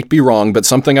 Sure. I might be wrong, but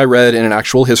something I read in an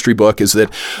actual history book is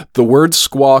that the word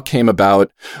squaw came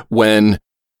about when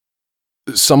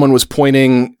someone was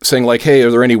saying like, hey, are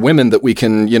there any women that we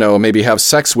can, maybe have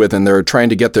sex with? And they're trying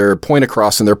to get their point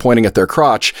across, and they're pointing at their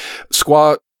crotch.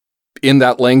 Squaw, in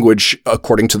that language,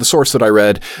 according to the source that I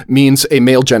read, means a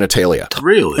male genitalia.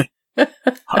 Really?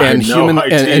 And human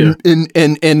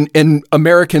and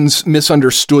Americans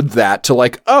misunderstood that to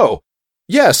like, oh,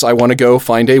 yes, I want to go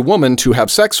find a woman to have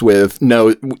sex with.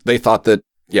 No, they thought that,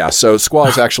 yeah. So squaw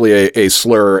is actually a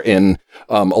slur in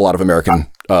a lot of American,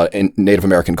 in Native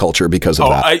American culture because of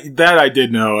that. I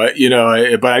did know,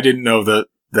 but I didn't know that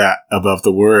above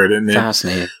the word. And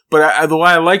fascinating. But the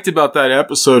way I liked about that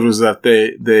episode was that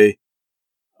they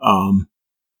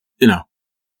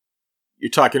you're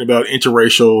talking about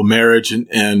interracial marriage in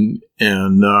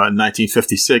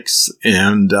 1956,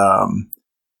 and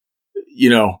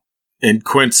and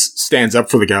Quince stands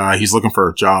up for the guy. He's looking for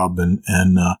a job, and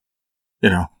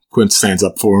Quince stands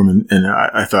up for him, and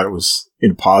I thought it was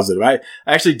positive. I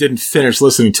actually didn't finish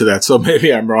listening to that, so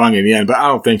maybe I'm wrong in the end, but I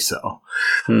don't think so.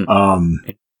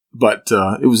 But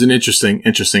it was an interesting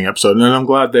episode, and I'm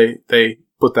glad they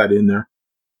put that in there.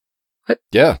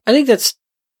 Yeah, I think that's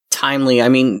timely. I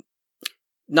mean,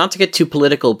 not to get too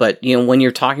political, but when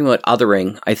you're talking about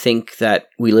othering, I think that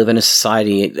we live in a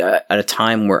society at a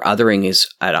time where othering is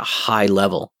at a high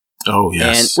level. Oh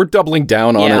yes, and we're doubling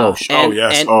down on it.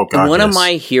 Yes. And one of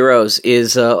my heroes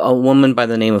is a woman by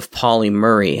the name of Polly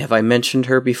Murray. Have I mentioned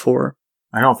her before?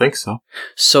 I don't think so.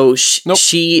 So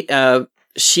she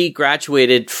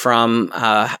graduated from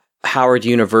Howard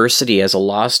University as a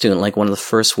law student, like one of the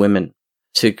first women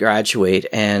to graduate,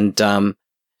 and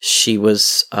she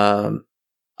was. I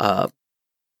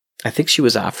think she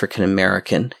was African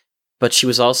American, but she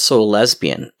was also a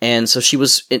lesbian. And so she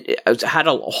had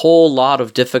a whole lot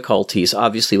of difficulties,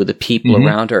 obviously, with the people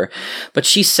around her. But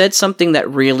she said something that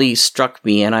really struck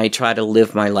me, and I try to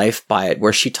live my life by it,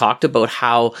 where she talked about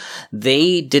how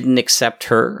they didn't accept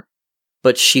her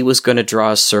but she was going to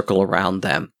draw a circle around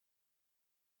them.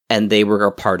 And they were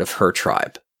a part of her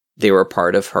tribe. They were a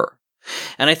part of her.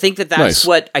 And I think that's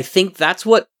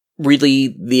what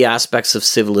really the aspects of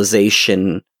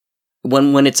civilization,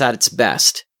 when it's at its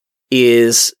best,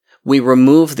 is we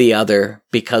remove the other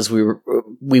because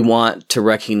we want to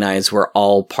recognize we're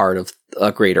all part of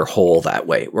a greater whole that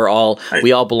way.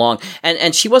 We all belong.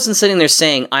 And she wasn't sitting there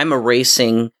saying, I'm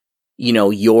erasing,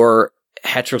 your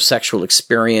heterosexual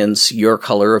experience, your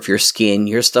color of your skin,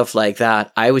 your stuff like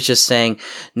that. I was just saying,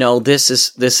 no, this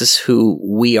is who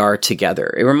we are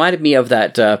together. It reminded me of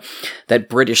that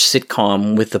British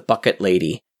sitcom with the bucket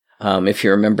lady. If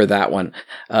you remember that one.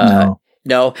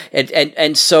 No,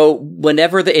 and so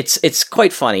whenever it's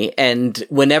quite funny, and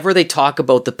whenever they talk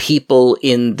about the people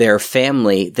in their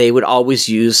family, they would always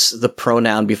use the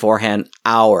pronoun beforehand,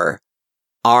 our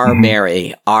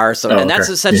Mary, our son, and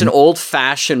that's such an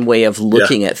old-fashioned way of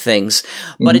looking at things,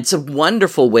 but it's a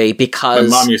wonderful way because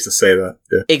my mom used to say that.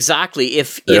 Yeah. Exactly.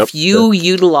 If you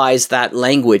utilize that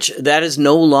language, that is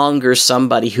no longer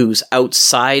somebody who's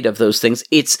outside of those things.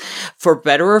 It's for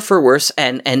better or for worse,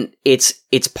 and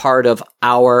it's part of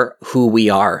who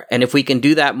we are. And if we can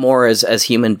do that more as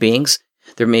human beings,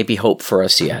 there may be hope for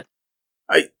us yet.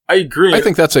 I agree. I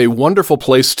think that's a wonderful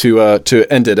place to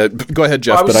end it. Go ahead,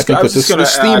 Jeff. But I think that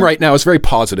this theme right now is very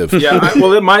positive. Yeah.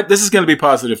 This is going to be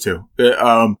positive too,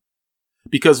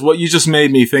 because what you just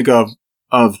made me think of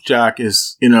Jack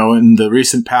is in the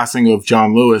recent passing of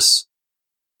John Lewis.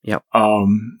 Yep.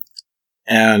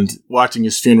 And watching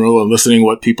his funeral and listening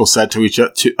what people said to each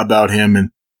other about him,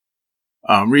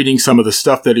 and reading some of the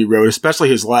stuff that he wrote, especially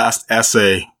his last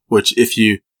essay, which if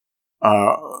you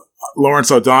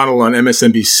Lawrence O'Donnell on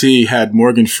MSNBC had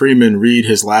Morgan Freeman read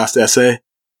his last essay.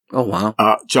 Oh,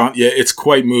 wow. John, yeah, it's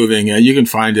quite moving. You can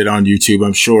find it on YouTube,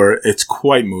 I'm sure. It's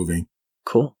quite moving.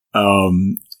 Cool.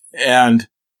 And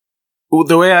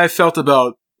the way I felt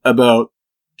about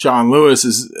John Lewis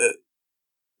is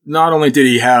not only did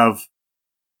he have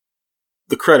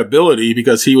the credibility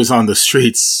because he was on the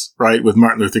streets, right, with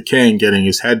Martin Luther King getting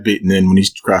his head beaten in when he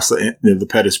crossed the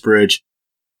Pettus Bridge.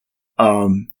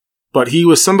 But he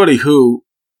was somebody who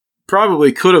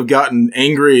probably could have gotten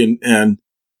angry and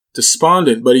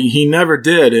despondent, but he never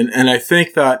did. And I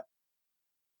think that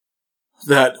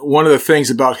one of the things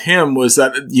about him was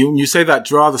that you say that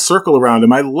draw the circle around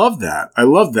him. I love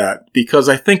that. Because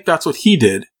I think that's what he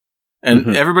did.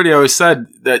 And everybody always said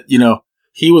that,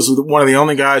 he was one of the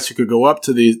only guys who could go up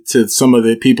to some of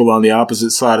the people on the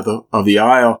opposite side of the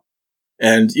aisle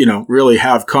and, really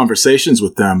have conversations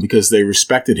with them because they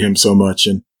respected him so much.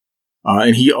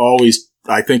 And he always,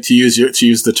 I think, to use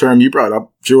the term you brought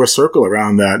up, drew a circle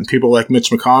around that, and people like Mitch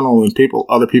McConnell and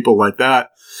other people like that.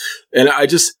 And I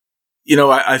just,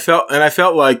 I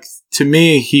felt like, to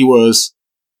me,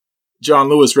 John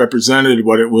Lewis represented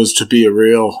what it was to be a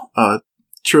real,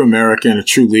 true American, a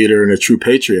true leader, and a true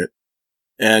patriot.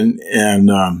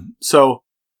 So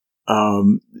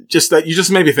just that, you just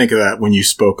made me think of that when you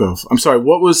spoke of, I'm sorry,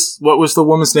 what was the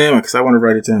woman's name? Because I want to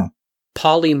write it down.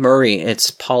 Pauli Murray.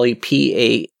 It's Pauli,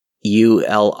 Pauli,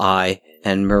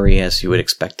 and Murray, as you would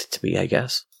expect it to be, I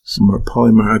guess.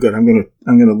 Pauli Murray. Good. I'm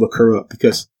gonna look her up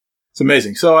because it's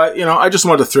amazing. So I just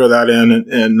wanted to throw that in,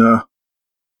 and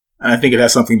I think it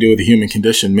has something to do with the human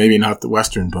condition. Maybe not the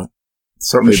Western, but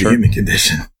certainly the human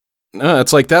condition.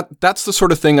 It's like that. That's the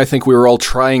sort of thing I think we were all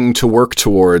trying to work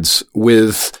towards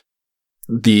with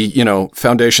the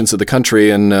foundations of the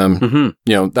country, and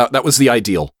that was the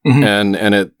ideal, and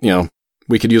it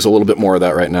we could use a little bit more of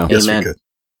that right now. Yes, we could.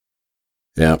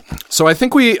 Yeah. So I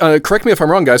think we, correct me if I'm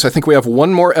wrong, guys, I think we have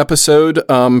one more episode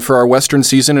for our Western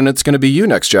season, and it's going to be you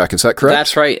next, Jack. Is that correct?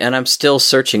 That's right. And I'm still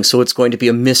searching, so it's going to be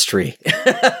a mystery.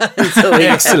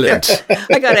 Excellent.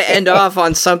 I got to end off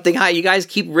on something high. You guys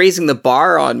keep raising the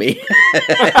bar on me.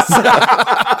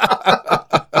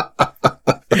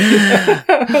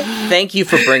 Thank you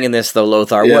for bringing this, though,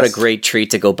 Lothar. Yes. What a great treat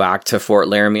to go back to Fort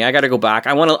Laramie. I got to go back.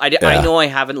 I know I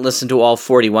haven't listened to all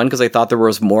 41 because I thought there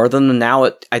was more than them.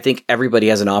 Now I think everybody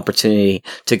has an opportunity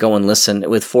to go and listen.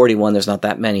 With 41, there's not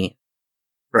that many.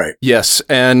 Right. Yes.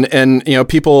 And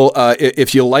people,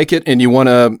 if you like it and you want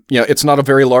to, it's not a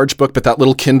very large book, but that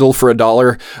little Kindle for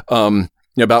 $1,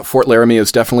 about Fort Laramie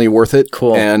is definitely worth it.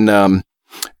 Cool. And,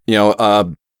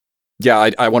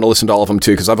 yeah, I want to listen to all of them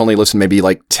too, because I've only listened maybe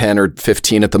like 10 or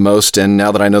 15 at the most. And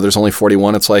now that I know there's only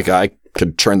 41, it's like I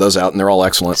could churn those out and they're all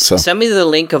excellent. So send me the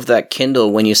link of that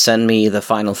Kindle when you send me the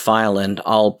final file, and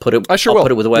I'll put it. I sure will.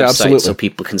 Put it with the website so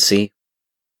people can see.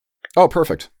 Oh,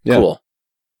 perfect. Yeah. Cool.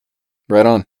 Right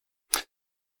on.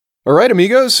 All right,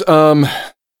 amigos.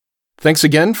 thanks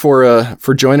again for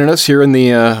joining us here in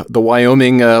the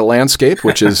Wyoming landscape,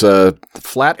 which is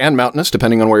flat and mountainous,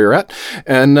 depending on where you're at.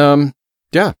 And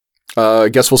I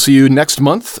guess we'll see you next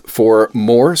month for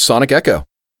more Sonic Echo.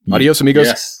 Adios, amigos.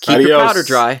 Yes. Keep Adios. your powder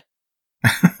dry.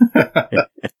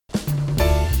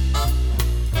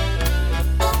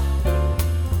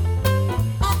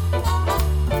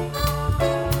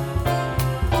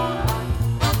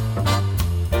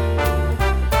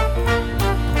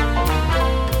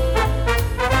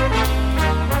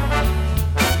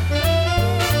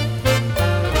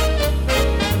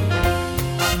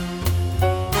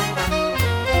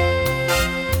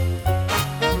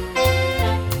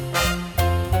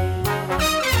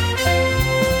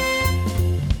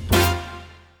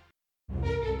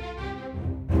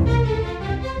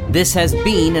 This has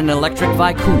been an Electric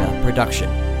Vicuna production.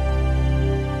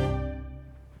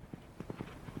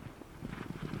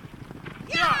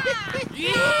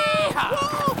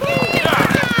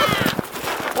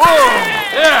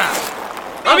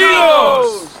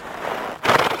 Amigos!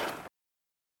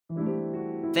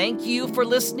 Thank you for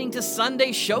listening to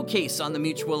Sunday Showcase on the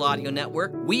Mutual Audio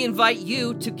Network. We invite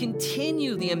you to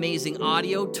continue the amazing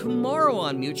audio tomorrow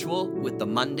on Mutual with the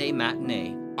Monday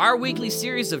Matinee, our weekly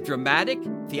series of dramatic,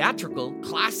 theatrical,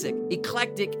 classic,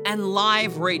 eclectic, and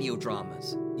live radio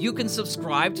dramas. You can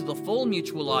subscribe to the full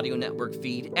Mutual Audio Network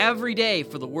feed every day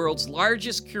for the world's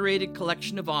largest curated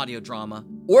collection of audio drama,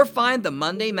 or find the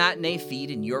Monday Matinee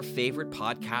feed in your favorite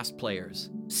podcast players.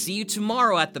 See you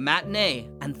tomorrow at the Matinee,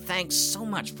 and thanks so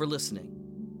much for listening.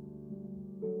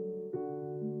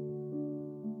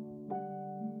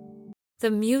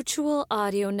 The Mutual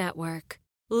Audio Network.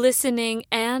 Listening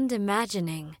and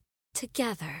imagining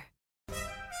together.